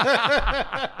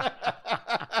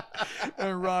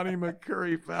 And Ronnie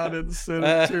McCurry found it and sent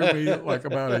it to me like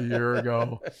about a year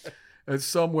ago. And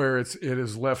somewhere it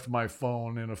has left my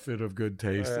phone in a fit of good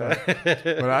taste.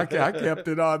 But I kept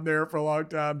it on there for a long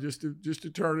time just to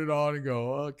turn it on and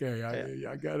go, okay,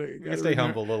 I gotta stay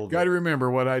humble a little bit. Got to remember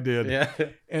what I did. Yeah.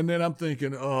 And then I'm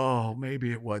thinking, oh,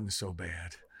 maybe it wasn't so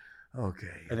bad.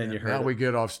 Okay. And then you heard now it. we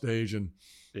get off stage and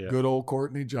good old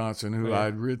Courtney Johnson, who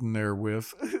I'd ridden there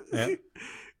with. Yeah.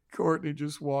 Courtney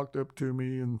just walked up to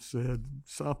me and said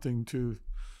something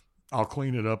I'll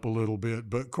clean it up a little bit,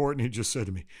 but Courtney just said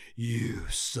to me, you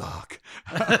suck.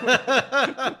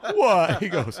 What? He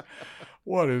goes,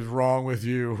 what is wrong with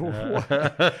you?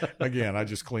 Again, I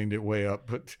just cleaned it way up,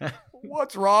 but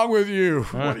what's wrong with you?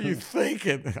 What are you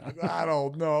thinking? I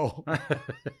don't know.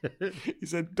 He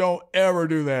said, don't ever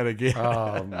do that again.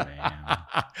 Oh, man.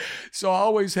 So I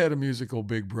always had a musical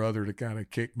big brother to kind of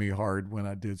kick me hard when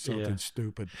I did something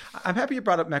stupid. I'm happy you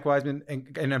brought up Mac Wiseman,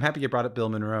 and I'm happy you brought up Bill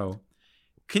Monroe.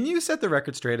 Can you set the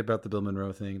record straight about the Bill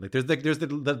Monroe thing? Like, there's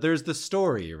the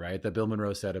story, right, that Bill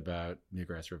Monroe said about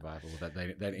Newgrass Revival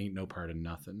that ain't no part of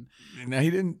nothing. No, he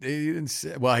didn't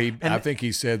say. Well, I think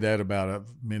he said that about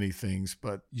many things,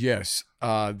 but yes,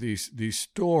 the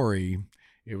story.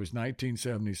 It was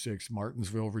 1976,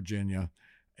 Martinsville, Virginia,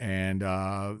 and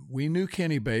we knew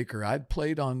Kenny Baker. I'd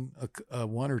played on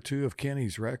one or two of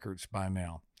Kenny's records by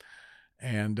now,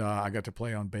 and I got to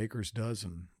play on Baker's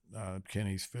Dozen.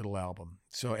 Kenny's fiddle album.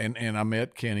 So, and I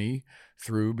met Kenny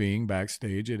through being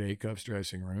backstage at Acuff's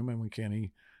dressing room. And when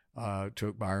Kenny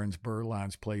took Byron's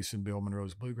Burline's place in Bill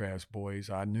Monroe's Bluegrass Boys,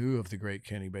 I knew of the great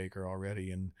Kenny Baker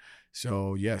already. And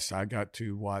so, yes, I got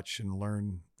to watch and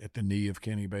learn at the knee of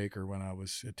Kenny Baker when I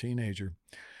was a teenager.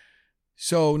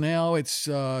 So now it's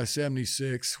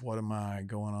 76. What am I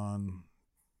going on?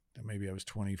 maybe I was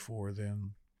 24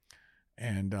 then.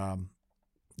 And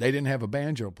they didn't have a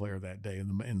banjo player that day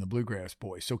in the Bluegrass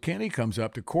Boys. So Kenny comes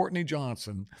up to Courtney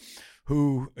Johnson,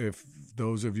 who, if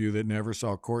those of you that never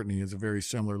saw Courtney, is a very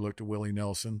similar look to Willie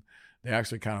Nelson. They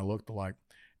actually kind of looked alike.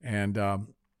 And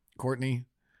Courtney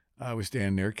was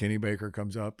standing there. Kenny Baker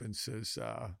comes up and says,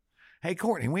 "Hey,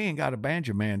 Courtney, we ain't got a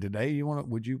banjo man today.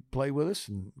 Would you play with us?"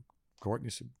 And Courtney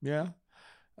said, "Yeah."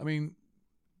 I mean,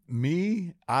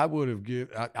 I would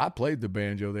have I played the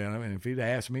banjo then. I mean, if he'd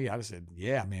asked me, I'd have said,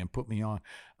 "Yeah, man, put me on."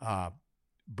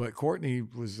 But Courtney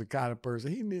was the kind of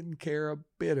person, he didn't care a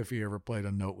bit if he ever played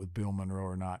a note with Bill Monroe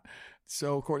or not.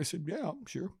 So Courtney said, "Yeah,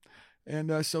 sure."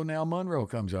 And so now Monroe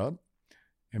comes up.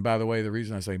 And by the way, the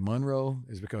reason I say Monroe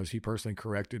is because he personally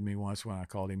corrected me once when I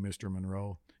called him Mr.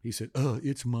 Monroe. He said,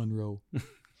 "It's Monroe."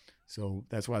 So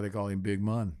that's why they call him Big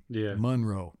Mun. Yeah.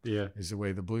 Monroe. Yeah. Is the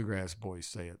way the Bluegrass Boys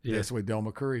say it. Yeah. That's the way Del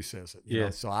McCoury says it. You know?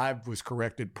 So I was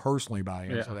corrected personally by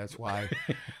him. Yeah. So that's why,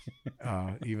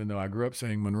 even though I grew up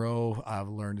saying Monroe, I've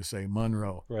learned to say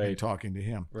Monroe in talking to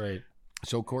him. Right.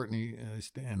 So Courtney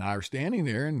and I are standing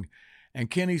there, and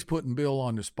Kenny's putting Bill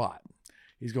on the spot.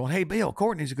 He's going, "Hey, Bill,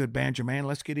 Courtney's a good banjo man.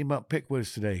 Let's get him up, pick with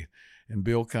us today." And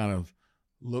Bill kind of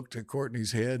looked at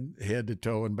Courtney's head to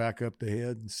toe and back up the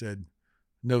head and said,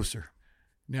 "No, sir."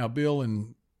 Now, Bill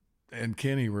and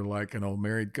Kenny were like an old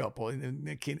married couple.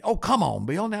 And Kenny, "Oh, come on,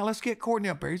 Bill. Now let's get Courtney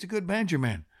up there. He's a good banjo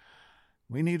man.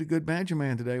 We need a good banjo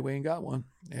man today. We ain't got one."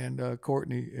 And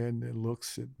Courtney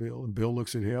looks at Bill, and Bill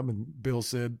looks at him, and Bill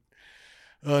said,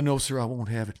 "No, sir, I won't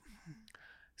have it."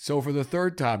 So for the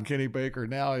third time, Kenny Baker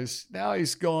now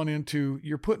he's gone into,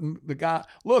 you're putting the guy,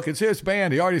 look, it's his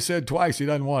band. He already said twice he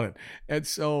doesn't want it. And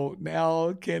so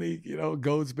now Kenny,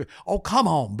 goes, "Oh, come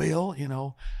on, Bill,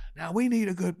 now we need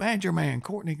a good banjo man.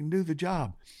 Courtney can do the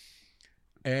job."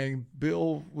 And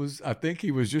Bill I think he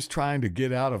was just trying to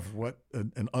get out of what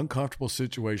an uncomfortable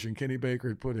situation Kenny Baker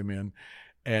had put him in,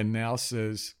 and now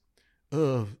says,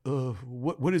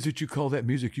 what is it you call that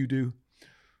music you do?"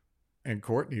 And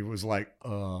Courtney was like,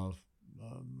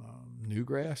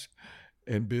 "Newgrass?"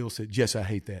 And Bill said, "Yes, I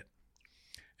hate that,"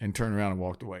 and turned around and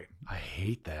walked away. I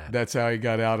hate that. That's how he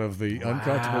got out of the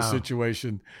uncomfortable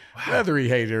situation, whether he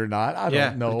hated it or not. I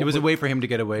don't know. It was a way for him to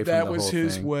get away from the whole thing. That was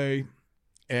his way.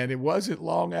 And it wasn't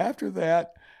long after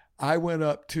that, I went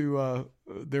up to,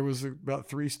 there was about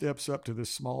 3 steps up to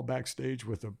this small backstage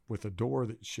with a door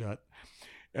that shut.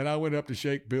 And I went up to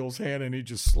shake Bill's hand, and he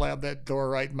just slammed that door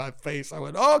right in my face. I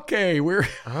went, "Okay, we're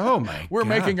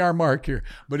making our mark here."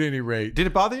 But at any rate, did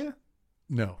it bother you?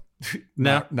 No,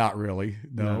 No, not really.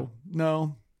 No.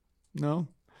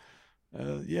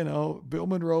 Bill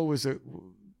Monroe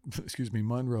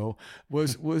Monroe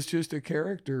was just a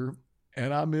character,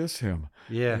 and I miss him.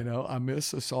 Yeah, I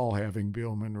miss us all having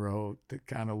Bill Monroe to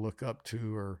kind of look up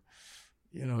to, or.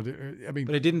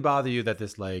 But it didn't bother you that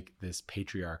this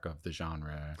patriarch of the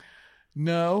genre.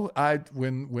 No,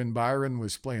 when Byron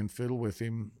was playing fiddle with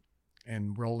him,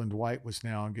 and Roland White was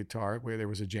now on guitar, where there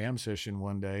was a jam session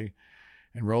one day,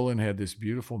 and Roland had this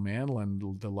beautiful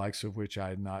mandolin, the likes of which I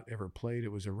had not ever played.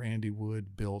 It was a Randy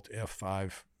Wood built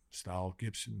F5 style,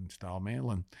 Gibson style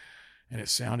mandolin, and it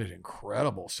sounded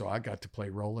incredible. So I got to play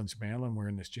Roland's mandolin. We're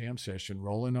in this jam session,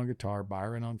 Roland on guitar,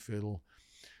 Byron on fiddle,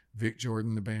 Vic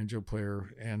Jordan, the banjo player,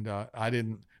 and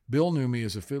Bill knew me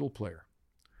as a fiddle player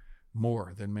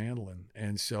more than mandolin.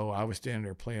 And so I was standing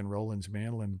there playing Roland's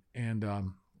mandolin, and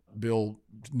Bill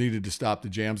needed to stop the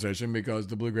jam session because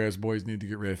the Bluegrass Boys need to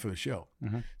get ready for the show.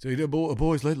 Mm-hmm. So he did,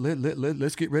 "Boys,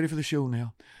 let's get ready for the show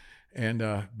now." And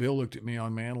Bill looked at me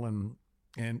on mandolin,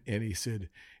 and he said,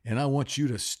 "And I want you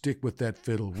to stick with that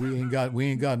fiddle. We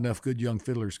ain't got enough good young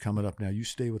fiddlers coming up now. You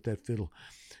stay with that fiddle."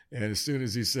 And as soon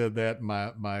as he said that,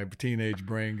 my teenage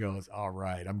brain goes, "All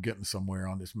right, I'm getting somewhere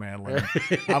on this mandolin.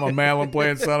 I'm a mandolin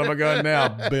playing son of a gun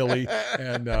now, Billy."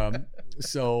 And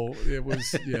so it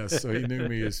was, yes. So he knew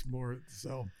me as more.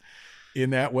 So in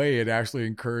that way, it actually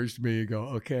encouraged me to go,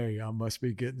 "Okay, I must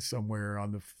be getting somewhere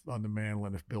on the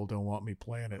mandolin if Bill don't want me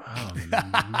playing it." Oh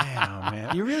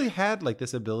man, you really had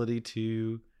this ability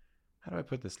to. How do I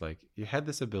put this? You had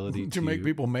this ability to make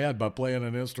people mad by playing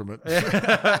an instrument,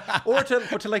 or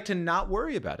to not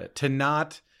worry about it,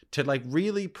 to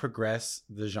really progress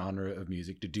the genre of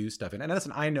music, to do stuff. And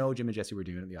listen, I know Jim and Jesse were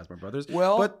doing it in the Osborne Brothers.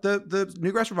 Well, but the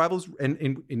Newgrass revivals,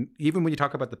 and even when you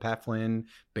talk about the Pat Flynn,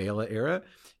 Bela era,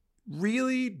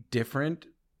 really different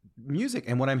music.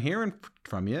 And what I'm hearing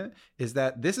from you is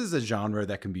that this is a genre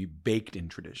that can be baked in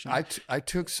tradition. I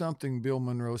took something Bill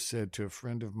Monroe said to a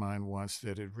friend of mine once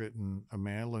that had written a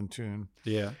mandolin tune,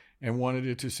 and wanted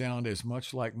it to sound as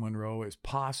much like Monroe as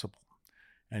possible.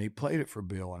 And he played it for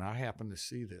Bill, and I happened to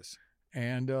see this.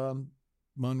 And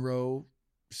Monroe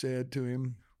said to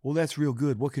him, well, that's real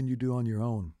good. What can you do on your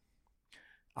own?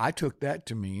 I took that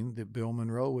to mean that Bill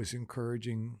Monroe was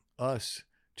encouraging us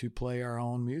to play our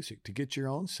own music, to get your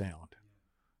own sound.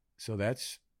 So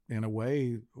that's, in a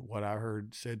way, what I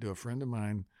heard said to a friend of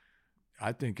mine.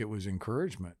 I think it was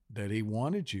encouragement that he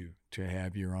wanted you to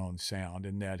have your own sound,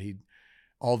 and that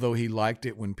although he liked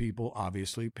it when people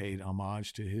obviously paid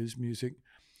homage to his music,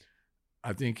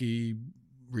 I think he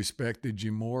respected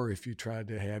you more if you tried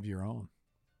to have your own.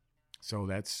 So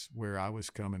that's where I was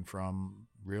coming from,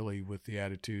 really, with the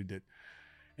attitude that,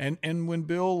 and when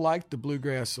Bill liked the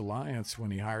Bluegrass Alliance, when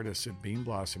he hired us at Bean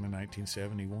Blossom in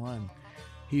 1971,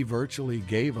 he virtually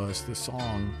gave us the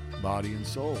song Body and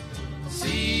Soul.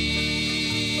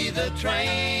 See the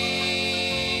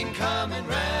train coming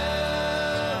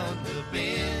round the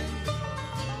bend,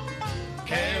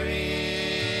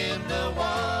 carrying the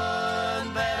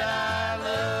one that I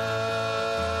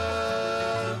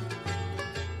love,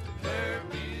 her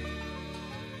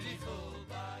beautiful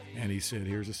body. And he said,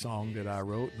 here's a song that I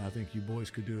wrote, and I think you boys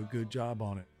could do a good job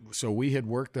on it. So we had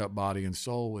worked up Body and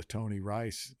Soul with Tony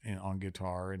Rice on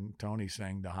guitar, and Tony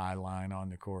sang the high line on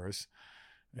the chorus,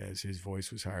 as his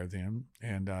voice was higher then.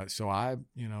 And so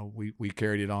we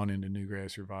carried it on into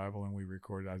Newgrass Revival, and we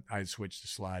recorded. I switched to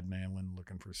slide mandolin,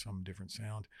 looking for some different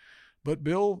sound. But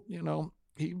Bill,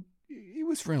 he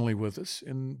was friendly with us,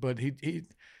 but he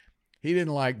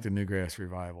didn't like the Newgrass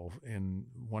Revival. And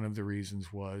one of the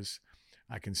reasons was,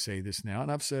 I can say this now, and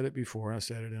I've said it before, I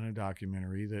said it in a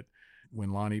documentary, that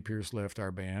when Lonnie Pierce left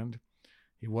our band,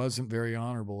 he wasn't very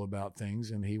honorable about things,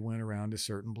 and he went around to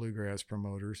certain bluegrass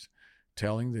promoters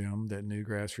telling them that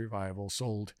Newgrass Revival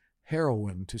sold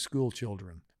heroin to school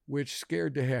children, which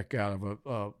scared the heck out of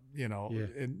our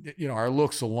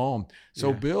looks alone.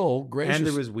 So Bill graciously, and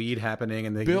there was weed happening,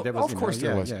 and Bill, there was, of course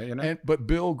there was. Yeah, but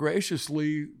Bill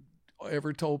graciously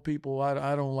ever told people,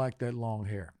 I don't like that long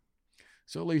hair.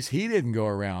 So at least he didn't go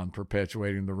around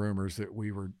perpetuating the rumors that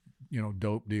we were,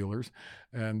 dope dealers.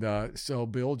 And so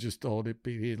Bill just told it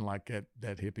he didn't like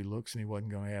that hippie looks, and he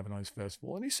wasn't going to have it on his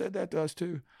festival. And he said that to us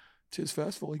too. It's his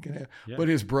festival, he can have. Yeah. But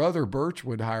his brother Birch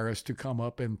would hire us to come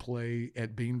up and play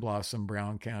at Bean Blossom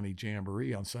Brown County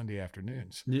Jamboree on Sunday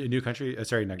afternoons. Newgrass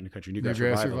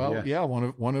Revival. Yeah,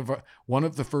 one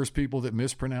of the first people that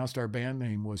mispronounced our band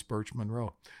name was Birch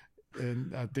Monroe.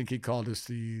 And I think he called us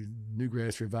the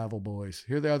Newgrass Revival Boys.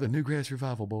 Here they are, the Newgrass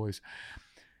Revival Boys.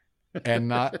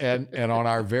 And on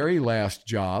our very last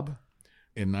job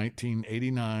in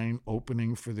 1989,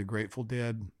 opening for the Grateful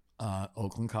Dead,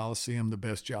 Oakland Coliseum, the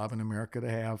best job in America to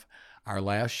have. Our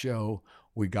last show,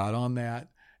 we got on that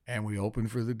and we opened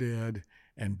for the Dead,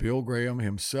 and Bill Graham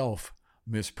himself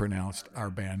mispronounced our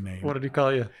band name. What did he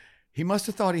call you? He must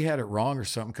have thought he had it wrong or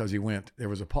something, because there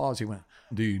was a pause. He went,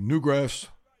 the Newgrass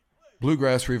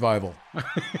Bluegrass Revival. From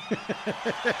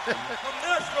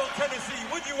Nashville, Tennessee,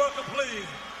 would you welcome, please,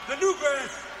 the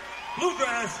Newgrass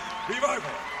Bluegrass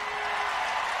Revival.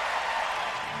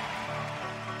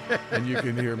 And you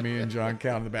can hear me and John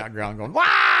Count in the background going, wah!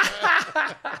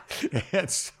 And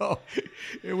so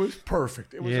it was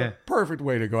perfect. It was a perfect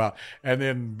way to go out. And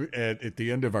then at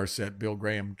the end of our set, Bill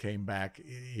Graham came back.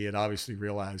 He had obviously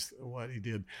realized what he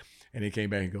did. And he came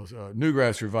back and goes,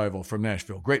 Newgrass Revival from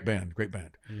Nashville. Great band.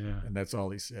 Yeah. And that's all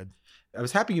he said. I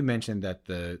was happy you mentioned that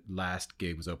the last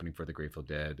gig was opening for the Grateful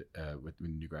Dead with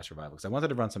Newgrass Revival, because I wanted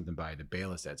to run something by that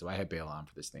Bela said. So I had Bela on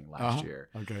for this thing last year.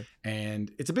 Okay.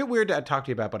 And it's a bit weird to talk to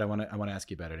you about, but I want to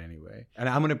ask you about it anyway. And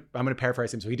I'm gonna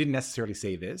paraphrase him. So he didn't necessarily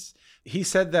say this. He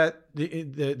said that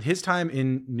his time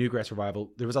in Newgrass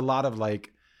Revival, there was a lot of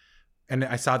and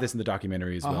I saw this in the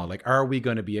documentary as well. Are we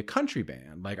going to be a country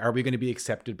band? Are we going to be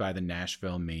accepted by the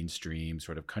Nashville mainstream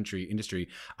sort of country industry?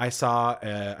 I saw,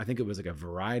 I think it was a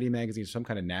Variety magazine, some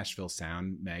kind of Nashville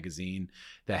Sound magazine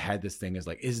that had this thing as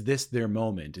is this their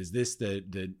moment? Is this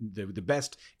the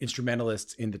best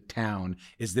instrumentalists in the town?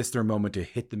 Is this their moment to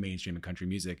hit the mainstream in country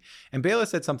music? And Bela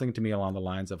said something to me along the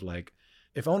lines of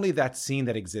if only that scene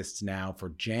that exists now for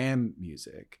jam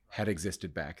music had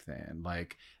existed back then,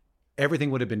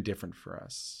 everything would have been different for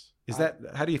us.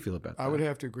 How do you feel about that? I would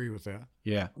have to agree with that.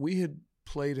 Yeah. We had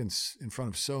played in front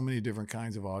of so many different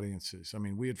kinds of audiences. I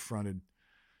mean, we had fronted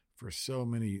for so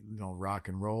many, rock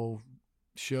and roll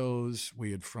shows.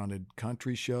 We had fronted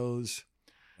country shows.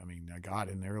 I mean, I got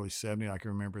in the early 70s. I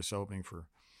can remember us opening for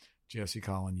Jesse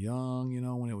Colin Young,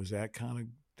 when it was that kind of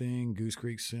thing. Goose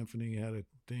Creek Symphony had a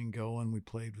thing going. We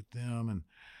played with them, and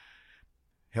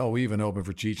hell, we even opened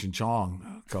for Cheech and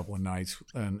Chong a couple of nights,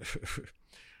 and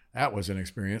that was an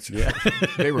experience. Yeah.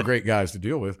 They were great guys to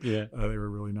deal with. Yeah. They were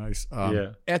really nice.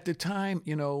 At the time,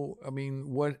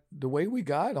 the way we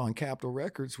got on Capitol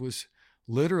Records was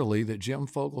literally that Jim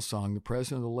Fogelsong, the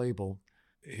president of the label,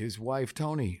 his wife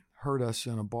Tony heard us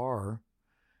in a bar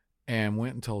and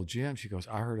went and told Jim. She goes,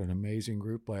 I heard an amazing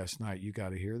group last night. You got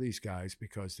to hear these guys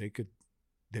because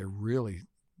they're really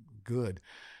good.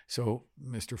 So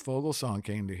Mr. Fogelsong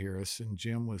came to hear us, and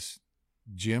Jim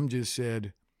just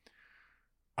said,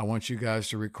 I want you guys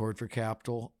to record for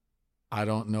Capitol. I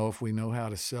don't know if we know how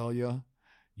to sell you.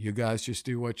 You guys just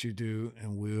do what you do,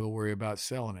 and we'll worry about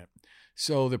selling it.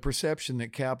 So the perception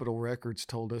that Capitol Records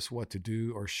told us what to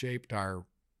do or shaped our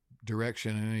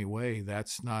direction in any way,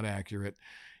 that's not accurate,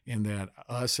 in that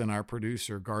us and our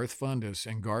producer, Garth Fundus,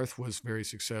 and Garth was very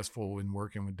successful in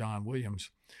working with Don Williams.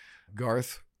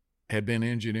 Garth had been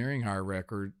engineering our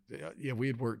record. Yeah, we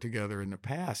had worked together in the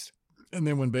past. And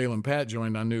then when Bale and Pat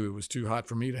joined, I knew it was too hot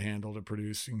for me to handle to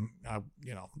produce. And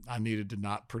I needed to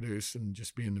not produce and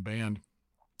just be in the band.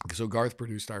 So Garth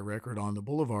produced our record On the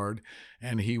Boulevard,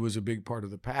 and he was a big part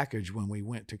of the package when we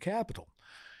went to Capitol.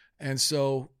 And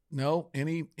so, no,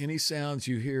 any sounds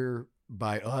you hear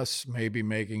by us maybe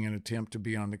making an attempt to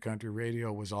be on the country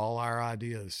radio was all our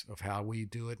ideas of how we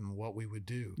do it and what we would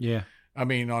do. Yeah. I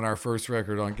mean, on our first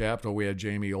record on Capitol, we had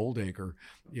Jamie Oldacre,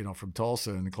 from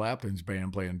Tulsa and Clapton's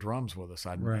band playing drums with us.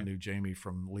 I knew Jamie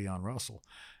from Leon Russell.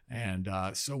 And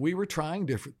so we were trying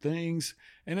different things,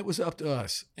 and it was up to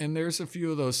us. And there's a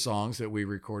few of those songs that we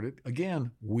recorded.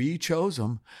 Again, we chose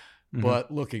them,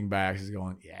 but looking back is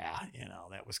going,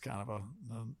 that was kind of a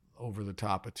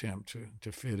over-the-top attempt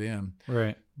to fit in.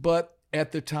 Right. But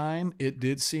at the time, it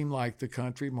did seem like the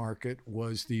country market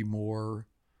was the more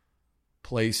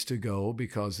place to go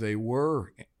because they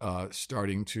were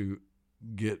starting to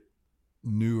get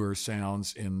newer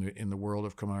sounds in the world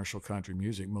of commercial country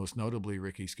music, most notably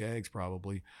Ricky Skaggs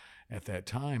probably at that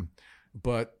time.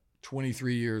 But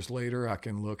 23 years later, I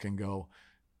can look and go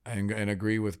and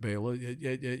agree with Bela.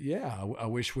 I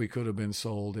wish we could have been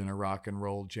sold in a rock and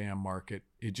roll jam market.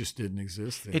 It just didn't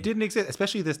exist then. It didn't exist,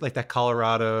 especially this like that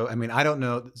Colorado. I mean, I don't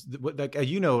know, like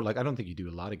I don't think you do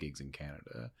a lot of gigs in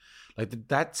Canada. Like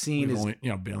that scene We've is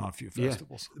only, been on a few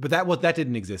festivals. But that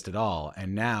didn't exist at all.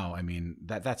 And now, I mean,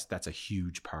 that's a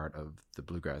huge part of the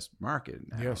bluegrass market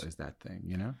now, is that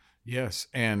thing, Yes.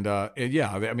 And I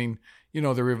mean,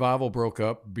 the revival broke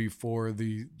up before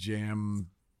the jam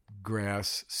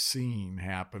grass scene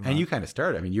happened. And you kind of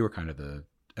started. I mean, you were kind of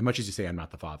as much as you say I'm not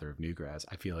the father of newgrass,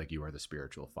 I feel like you are the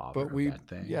spiritual father of that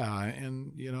thing. Yeah,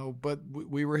 and but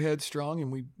we were headstrong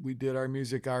and we did our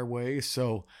music our way.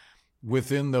 So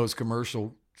within those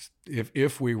commercial,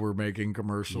 if we were making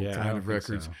commercial kind of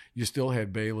records, you still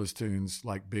had Bela's tunes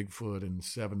like Bigfoot and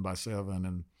 7x7,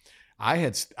 and I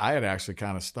had actually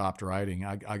kind of stopped writing.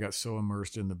 I got so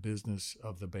immersed in the business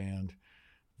of the band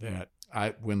that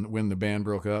when the band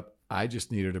broke up, I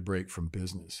just needed a break from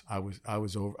business. I was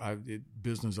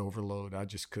business overload. I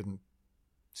just couldn't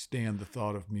stand the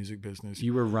thought of music business.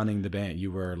 You were running the band.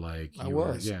 You were like, I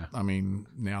was. Yeah. I mean,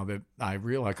 now that I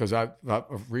realize, because I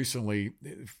recently,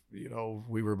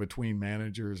 we were between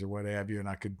managers or what have you,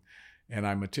 and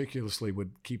I meticulously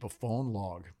would keep a phone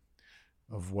log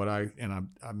of what I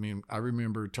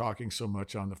remember talking so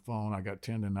much on the phone. I got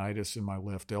tendonitis in my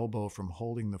left elbow from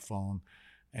holding the phone.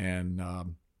 And, I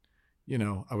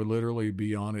would literally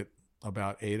be on it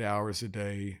about 8 hours a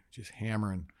day, just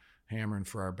hammering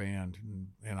for our band.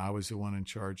 And I was the one in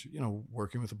charge,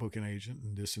 working with a booking agent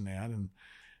and this and that. And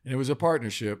it was a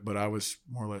partnership, but I was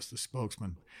more or less the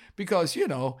spokesman because,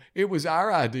 it was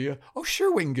our idea. Oh,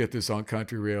 sure, we can get this on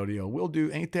country radio. We'll do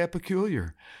Ain't That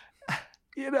Peculiar.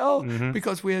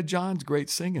 Because we had John's great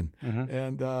singing,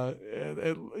 and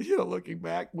looking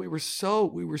back, we were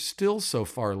still so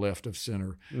far left of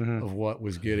center of what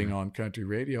was getting on country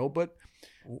radio. But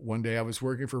one day I was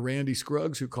working for Randy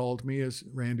Scruggs, who called me as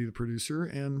Randy, the producer,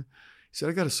 and he said,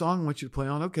 "I got a song I want you to play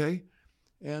on." Okay,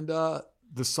 and the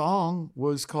song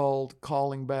was called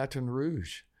 "Calling Baton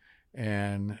Rouge,"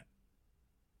 and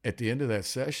at the end of that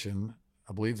session,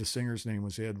 I believe the singer's name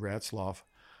was Ed Ratzloff.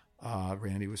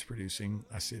 Randy was producing.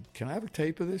 I said, "Can I have a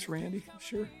tape of this, Randy?"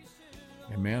 "Sure."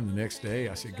 And man, the next day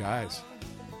I said, "Guys,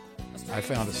 I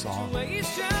found a song."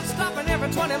 Stopping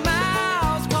every 20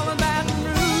 miles, calling Baton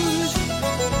Rouge.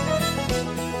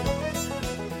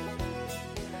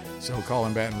 So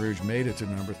Calling Baton Rouge made it to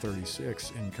number 36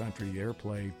 in country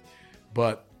airplay.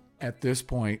 But at this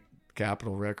point,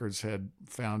 Capitol Records had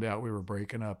found out we were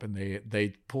breaking up, and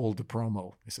they pulled the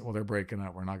promo. They said, "Well, they're breaking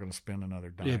up. We're not going to spend another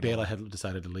dime." Yeah, Bela had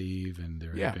decided to leave, and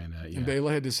there had been and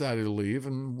Bela had decided to leave,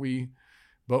 and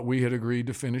But we had agreed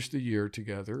to finish the year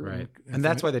together. Right. And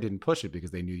that's why they didn't push it,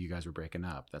 because they knew you guys were breaking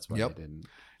up. That's why they didn't.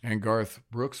 And Garth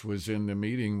Brooks was in the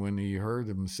meeting when he heard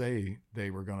them say they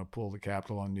were going to pull the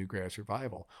Capitol on Newgrass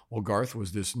Revival. Well, Garth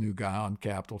was this new guy on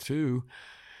Capitol too,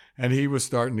 and he was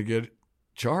starting to get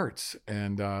charts,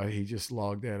 and he just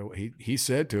logged that away. He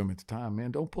said to him at the time,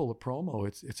 "Man, don't pull a promo.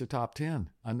 It's a top 10.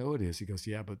 I know it is." He goes,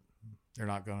 "Yeah, but they're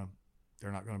not gonna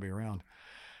be around."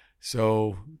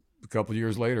 So a couple of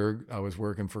years later, I was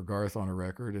working for Garth on a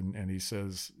record, and he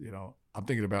says, "I'm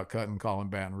thinking about cutting Callin'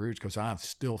 Baton Rouge because I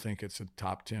still think it's a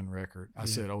top 10 record." I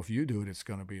said, "Oh, if you do it, it's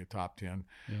going to be a top 10."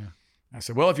 Yeah. I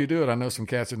said, "Well, if you do it, I know some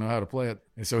cats that know how to play it."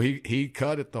 And so he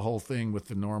cut it, the whole thing, with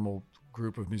the normal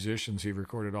group of musicians he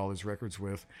recorded all his records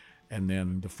with, and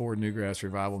then the 4 Newgrass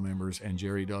Revival members and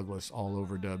Jerry Douglas all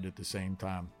overdubbed at the same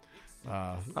time.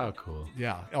 Oh, cool.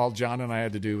 Yeah, all John and I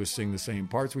had to do was sing the same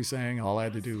parts we sang. All I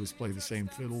had to do was play the same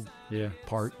fiddle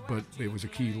part, but it was a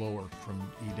key lower from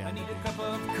E down to D. A cup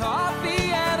of coffee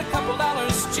and a couple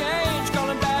dollars change,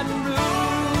 calling Baton Rouge.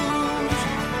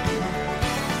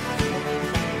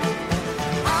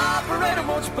 Operator,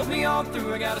 won't you put me on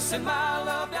through? I gotta send my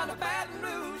love down to Baton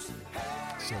Rouge.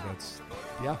 So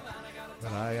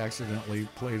but I accidentally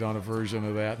played on a version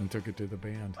of that and took it to the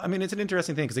band. I mean, it's an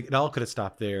interesting thing because it all could have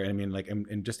stopped there. I mean,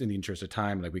 and just in the interest of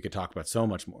time, we could talk about so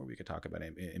much more. We could talk about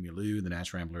Emmylou, the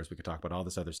Nash Ramblers. We could talk about all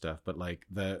this other stuff. But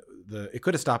it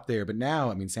could have stopped there. But now,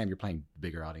 I mean, Sam, you're playing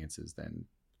bigger audiences than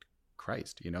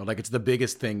Christ. It's the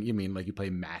biggest thing. You mean, you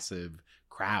play massive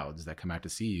crowds that come out to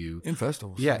see you in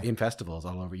festivals. Yeah, in festivals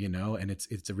all over. And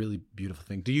it's a really beautiful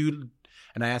thing.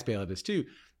 And I asked Bela this too.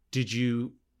 Did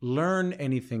you learn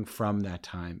anything from that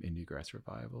time in Newgrass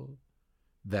Revival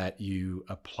that you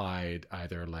applied,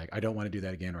 either I don't want to do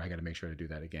that again, or I got to make sure to do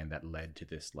that again, that led to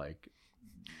this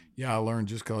Yeah, I learned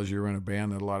just because you're in a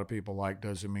band that a lot of people like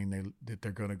doesn't mean that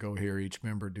they're going to go hear each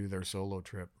member do their solo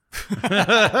trip.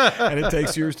 And it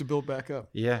takes years to build back up.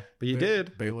 Yeah, but you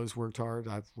did. Bela's worked hard.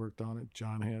 I've worked on it.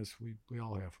 John has. We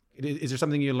all have. Is there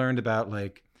something you learned about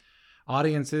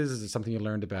audiences? Is there something you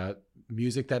learned about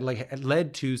music that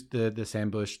led to the Sam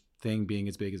Bush thing being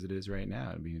as big as it is right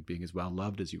now, being as well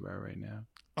loved as you are right now?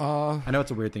 I know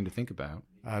it's a weird thing to think about.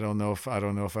 I don't know if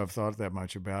I've thought that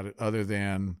much about it, other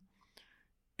than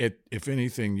if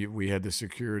anything, we had the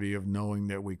security of knowing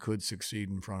that we could succeed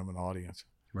in front of an audience.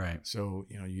 Right. So,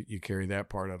 you carry that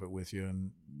part of it with you,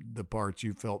 and the parts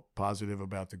you felt positive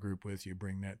about the group with, you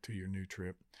bring that to your new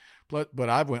trip. But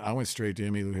I went straight to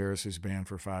Emmylou Harris's band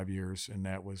for 5 years, and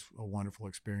that was a wonderful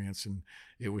experience. And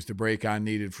it was the break I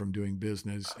needed from doing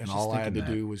business, and all I had to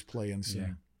do was play and sing.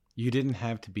 Yeah. You didn't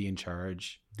have to be in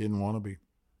charge. Didn't want to be.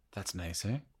 That's nice,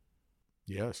 eh?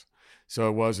 Yes. So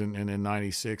it wasn't, and in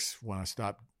 96,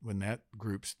 when that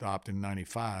group stopped in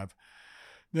 95,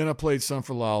 then I played Some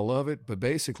for Law, Love It. But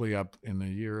basically, in the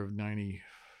year of 90,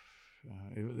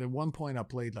 at one point I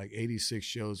played 86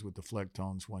 shows with the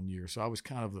Flecktones one year. So I was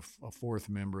kind of a fourth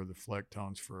member of the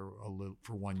Flecktones for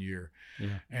 1 year.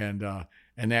 Yeah.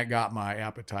 And that got my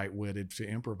appetite whetted to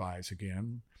improvise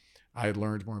again. I had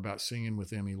learned more about singing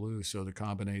with Emmylou, so the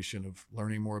combination of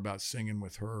learning more about singing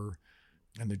with her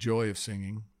and the joy of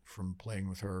singing from playing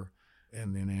with her,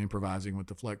 and then improvising with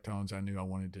the Flecktones, I knew I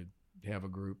wanted to have a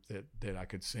group that I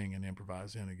could sing and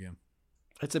improvise in again.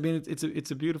 It's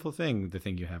a beautiful thing, the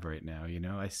thing you have right now.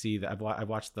 I see that I've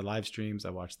watched the live streams.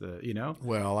 I watched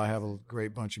Well, I have a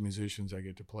great bunch of musicians I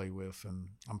get to play with, and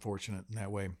I'm fortunate in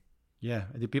that way. Yeah,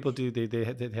 the people do. They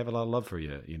have a lot of love for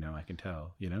you. I can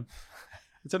tell.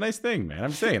 It's a nice thing, man.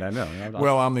 I'm saying, I know.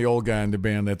 Well, I'm the old guy in the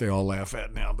band that they all laugh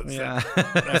at now, but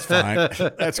that's fine.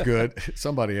 That's good.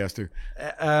 Somebody has to.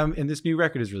 And this new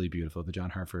record is really beautiful, the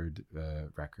John Hartford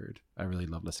record. I really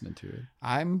love listening to it.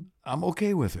 I'm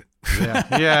okay with it.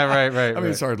 Yeah, right. I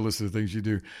mean, it's hard to listen to things you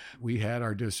do. We had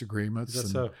our disagreements,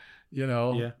 but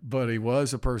he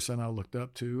was a person I looked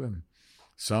up to, and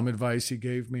some advice he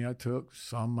gave me I took,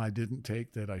 some I didn't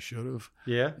take that I should have.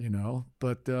 Yeah.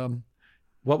 But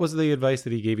what was the advice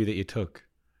that he gave you that you took?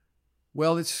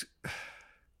 Well, it's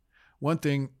one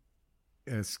thing,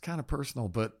 it's kind of personal,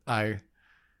 but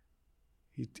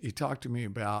he talked to me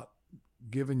about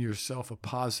giving yourself a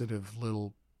positive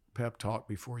little pep talk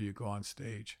before you go on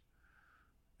stage.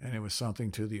 And it was something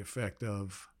to the effect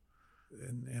of,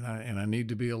 and I need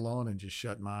to be alone and just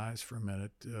shut my eyes for a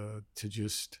minute to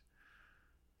just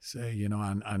say,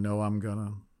 I know I'm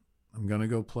gonna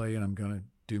go play, and I'm gonna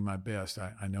do my best.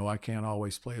 I know I can't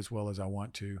always play as well as I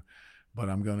want to, but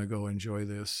I'm going to go enjoy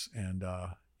this, and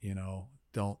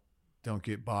don't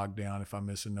get bogged down if I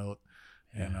miss a note.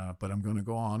 And but I'm going to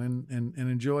go on and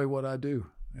enjoy what I do,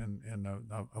 and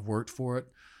I've worked for it.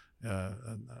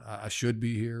 I should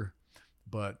be here,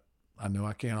 but I know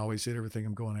I can't always hit everything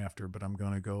I'm going after, but I'm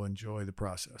going to go enjoy the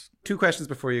process. 2 questions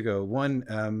before you go. One,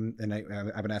 and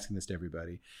I've been asking this to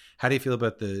everybody. How do you feel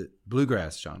about the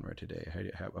bluegrass genre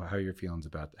today? How are your feelings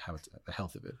about the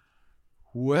health of it?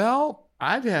 Well,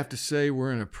 I'd have to say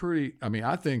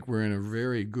I think we're in a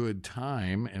very good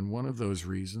time. And one of those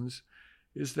reasons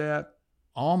is that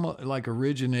almost like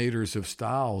originators of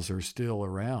styles are still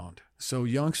around. So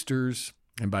youngsters,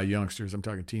 and by youngsters, I'm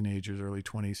talking teenagers, early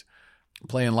 20s,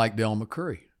 playing like Del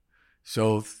McCoury.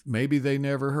 So maybe they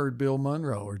never heard Bill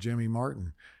Monroe or Jimmy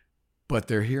Martin, but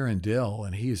they're hearing Del,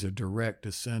 and he's a direct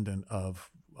descendant of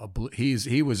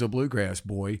he was a bluegrass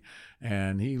boy,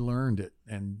 and he learned it,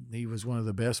 and he was one of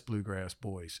the best bluegrass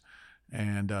boys.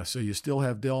 And so you still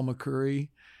have Del McCoury,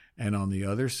 and on the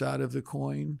other side of the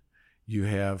coin, you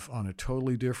have, on a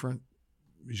totally different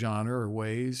genre or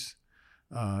ways,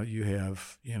 you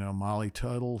have, Molly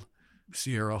Tuttle,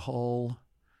 Sierra Hull,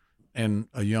 and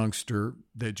a youngster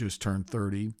that just turned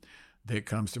 30 that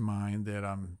comes to mind that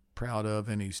I'm proud of,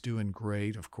 and he's doing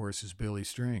great, of course, is Billy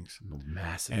Strings.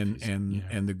 Massive.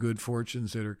 And the good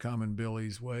fortunes that are coming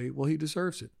Billy's way, well, he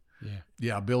deserves it.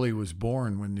 Yeah, Billy was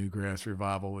born when Newgrass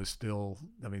Revival was still,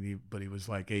 but he was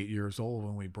like 8 years old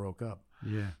when we broke up.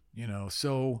 Yeah.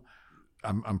 So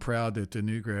I'm proud that the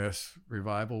Newgrass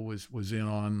Revival was in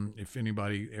on. If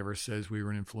anybody ever says we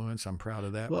were an influence, I'm proud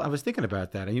of that. Well, I was thinking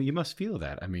about that, and you must feel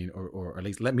that. I mean, or at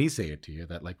least let me say it to you,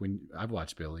 that like when I've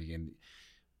watched Billy and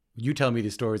you tell me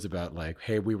these stories about like,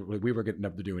 hey, we were getting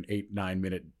up to doing 8-9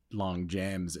 minute long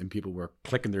jams, and people were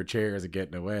clicking their chairs and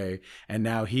getting away, and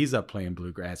now he's up playing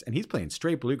bluegrass, and he's playing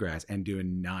straight bluegrass and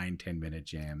doing 9-10 minute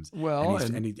jams. Well,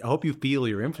 and I hope you feel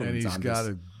your influence. And he's got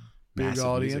a big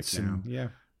audience, and yeah.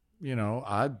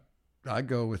 I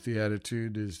go with the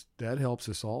attitude is that helps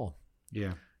us all.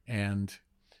 Yeah. And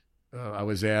I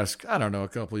was asked, I don't know, a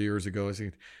couple of years ago, I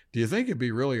said, do you think it'd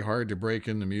be really hard to break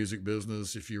in the music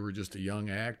business if you were just a young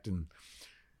act? And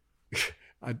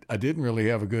I didn't really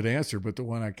have a good answer, but the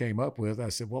one I came up with, I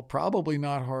said, well, probably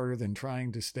not harder than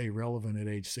trying to stay relevant at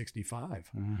age 65,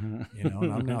 Mm-hmm.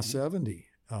 and I'm now 70.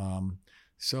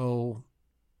 So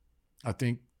I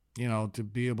think, to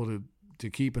be able to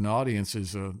keep an audience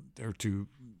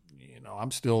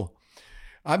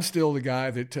I'm still the guy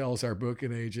that tells our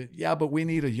booking agent, yeah, but we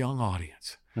need a young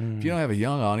audience. Mm-hmm. If you don't have a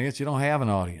young audience, you don't have an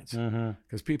audience, Mm-hmm.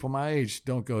 because people my age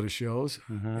don't go to shows,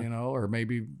 Mm-hmm. or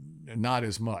maybe not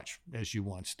as much as you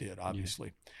once did,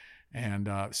 obviously. Yeah.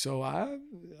 And so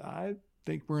I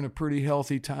think we're in a pretty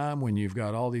healthy time when you've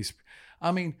got all these.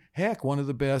 I mean, heck, one of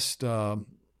the best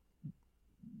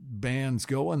bands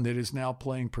going that is now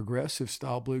playing progressive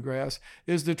style bluegrass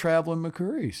is the Traveling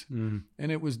McCourys. Mm-hmm.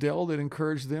 And it was Del that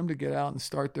encouraged them to get out and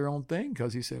start their own thing,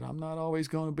 because he said, I'm not always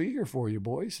going to be here for you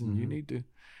boys, and you need to.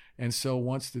 And so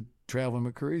once the Traveling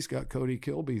McCourys got Cody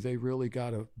Kilby, they really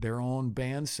got their own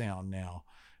band sound now.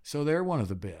 So they're one of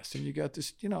the best. And you got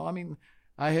this,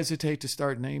 I hesitate to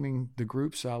start naming the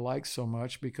groups I like so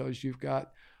much, because you've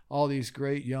got all these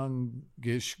great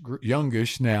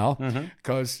youngish now,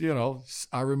 because,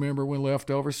 I remember when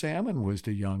Leftover Salmon was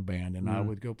the young band, and I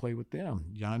would go play with them.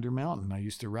 Yonder Mountain, I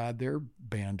used to ride their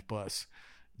band bus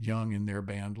young in their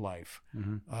band life.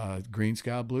 Green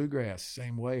Sky Bluegrass,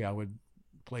 same way, I would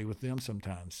play with them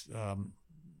sometimes.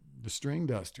 The String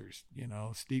Dusters,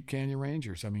 Steep Canyon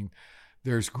Rangers. I mean,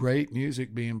 there's great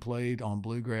music being played on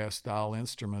bluegrass style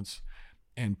instruments,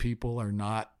 and people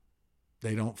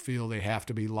they don't feel they have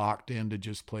to be locked in to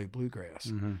just play bluegrass.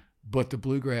 Mm-hmm. But the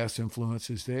bluegrass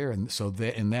influence is there. And so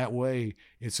in that way,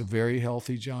 it's a very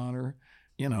healthy genre.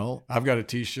 I've got a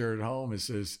T-shirt at home. It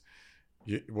says,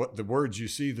 what the words you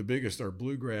see the biggest are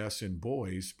bluegrass and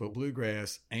boys, but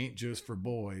bluegrass ain't just for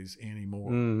boys anymore.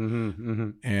 Mm-hmm, mm-hmm.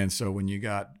 And so when you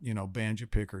got, banjo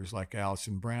pickers like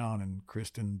Allison Brown and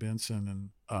Kristen Benson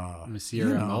and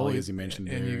Sierra and Molly, as you mentioned,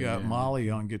 and you got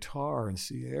Molly on guitar, and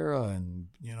Sierra, and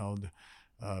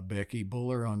Becky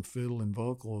Buller on fiddle and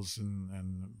vocals,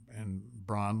 and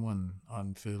Bronwyn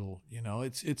on fiddle.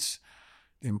 It's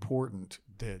important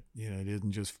that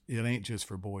it ain't just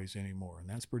for boys anymore, and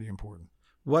that's pretty important.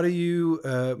 What are you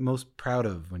most proud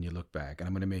of when you look back? And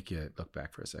I'm going to make you look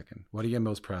back for a second. What are you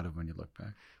most proud of when you look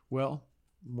back? Well,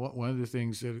 one of the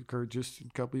things that occurred just a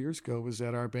couple of years ago was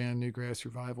that our band Newgrass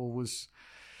Revival was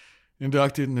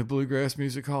inducted in the Bluegrass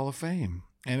Music Hall of Fame.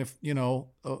 And if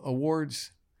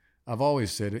awards, I've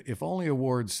always said, if only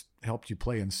awards helped you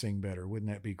play and sing better,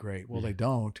 wouldn't that be great? Well, They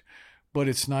don't. But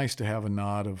it's nice to have a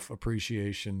nod of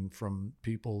appreciation from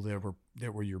people that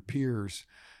were your peers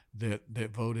that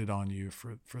voted on you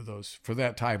for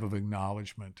that type of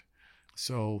acknowledgement.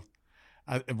 So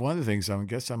one of the things I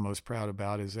guess I'm most proud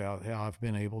about is how I've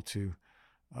been able to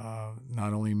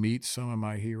not only meet some of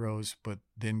my heroes, but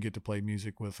then get to play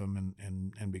music with them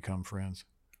and become friends.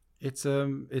 It's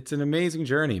an amazing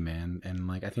journey, man. And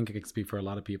like, I think I could speak for a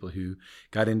lot of people who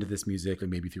got into this music,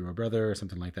 like maybe through a brother or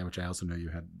something like that, which I also know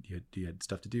you had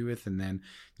stuff to do with. And then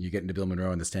you get into Bill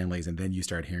Monroe and the Stanleys, and then you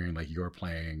start hearing like you're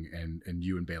playing and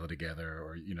you and Bela together,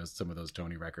 or, you know, some of those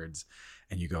Tony records,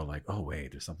 and you go like, oh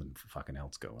wait, there's something fucking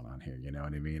else going on here. You know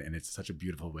what I mean? And it's such a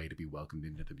beautiful way to be welcomed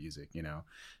into the music. You know,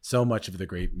 so much of the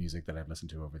great music that I've listened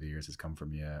to over the years has come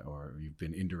from you, or you've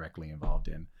been indirectly involved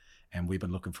in. And we've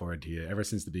been looking forward to you ever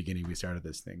since the beginning. We started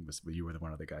this thing. You were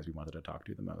one of the guys we wanted to talk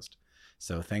to the most.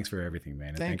 So thanks for everything, man.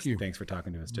 And Thank you. Thanks for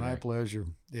talking to us today. My pleasure.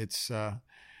 It's,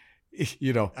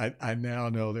 you know, I now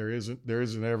know there isn't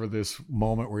ever this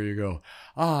moment where you go,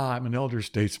 I'm an elder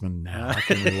statesman now. I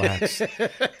can relax,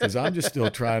 because I'm just still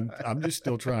trying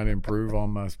to improve on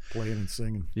my playing and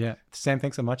singing. Yeah, Sam,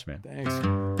 thanks so much, man. Thanks.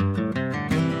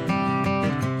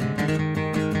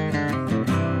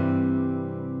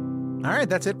 All right,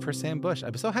 that's it for Sam Bush.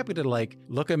 I'm so happy to like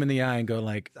look him in the eye and go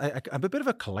like, I'm a bit of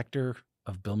a collector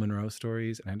of Bill Monroe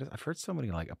stories, and I've heard so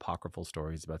many like apocryphal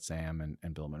stories about Sam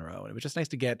and Bill Monroe, and it was just nice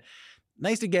to get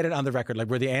it on the record, like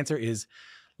where the answer is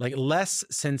like less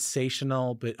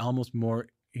sensational but almost more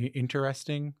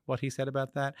interesting what he said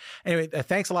about that. Anyway,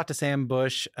 thanks a lot to Sam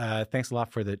Bush. Thanks a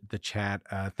lot for the chat.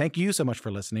 Thank you so much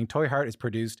for listening. Toy Heart is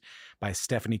produced by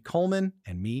Stephanie Coleman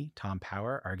and me, Tom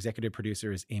Power. Our executive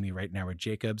producer is Amy Reitnauer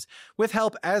Jacobs, with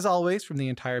help, as always, from the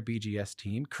entire BGS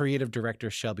team. Creative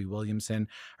director Shelby Williamson,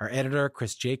 our editor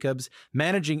Chris Jacobs,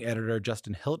 managing editor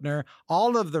Justin Hiltner,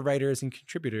 all of the writers and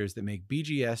contributors that make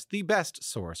BGS the best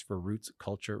source for roots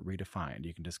culture redefined.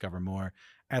 You can discover more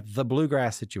at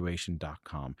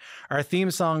thebluegrasssituation.com. Our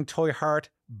theme song, Toy Heart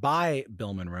by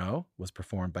Bill Monroe, was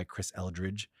performed by Chris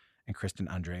Eldridge and Kristen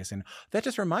Andres. And that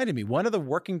just reminded me, one of the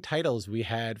working titles we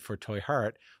had for Toy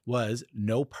Heart was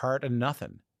No Part of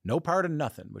Nothing. No Part of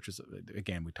Nothing, which was,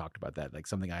 again, we talked about that, like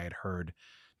something I had heard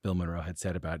Bill Monroe had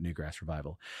said about Newgrass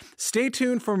Revival. Stay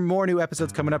tuned for more new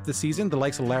episodes coming up this season. The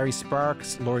likes of Larry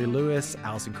Sparks, Lori Lewis,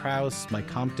 Alison Krauss, Mike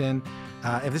Compton.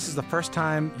 If this is the first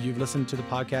time you've listened to the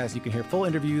podcast, you can hear full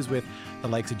interviews with the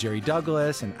likes of Jerry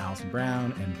Douglas and Alison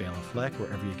Brown and Bela Fleck,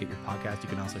 wherever you get your podcast. You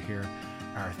can also hear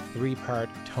our 3-part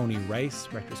Tony Rice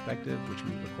retrospective, which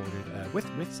we recorded with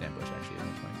Sam Bush, actually, at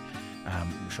one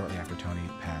point, shortly after Tony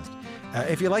passed.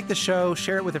 If you like the show,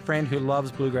 share it with a friend who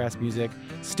loves bluegrass music.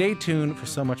 Stay tuned for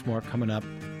so much more coming up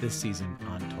this season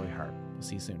on Toy Heart. We'll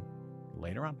see you soon.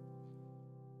 Later on.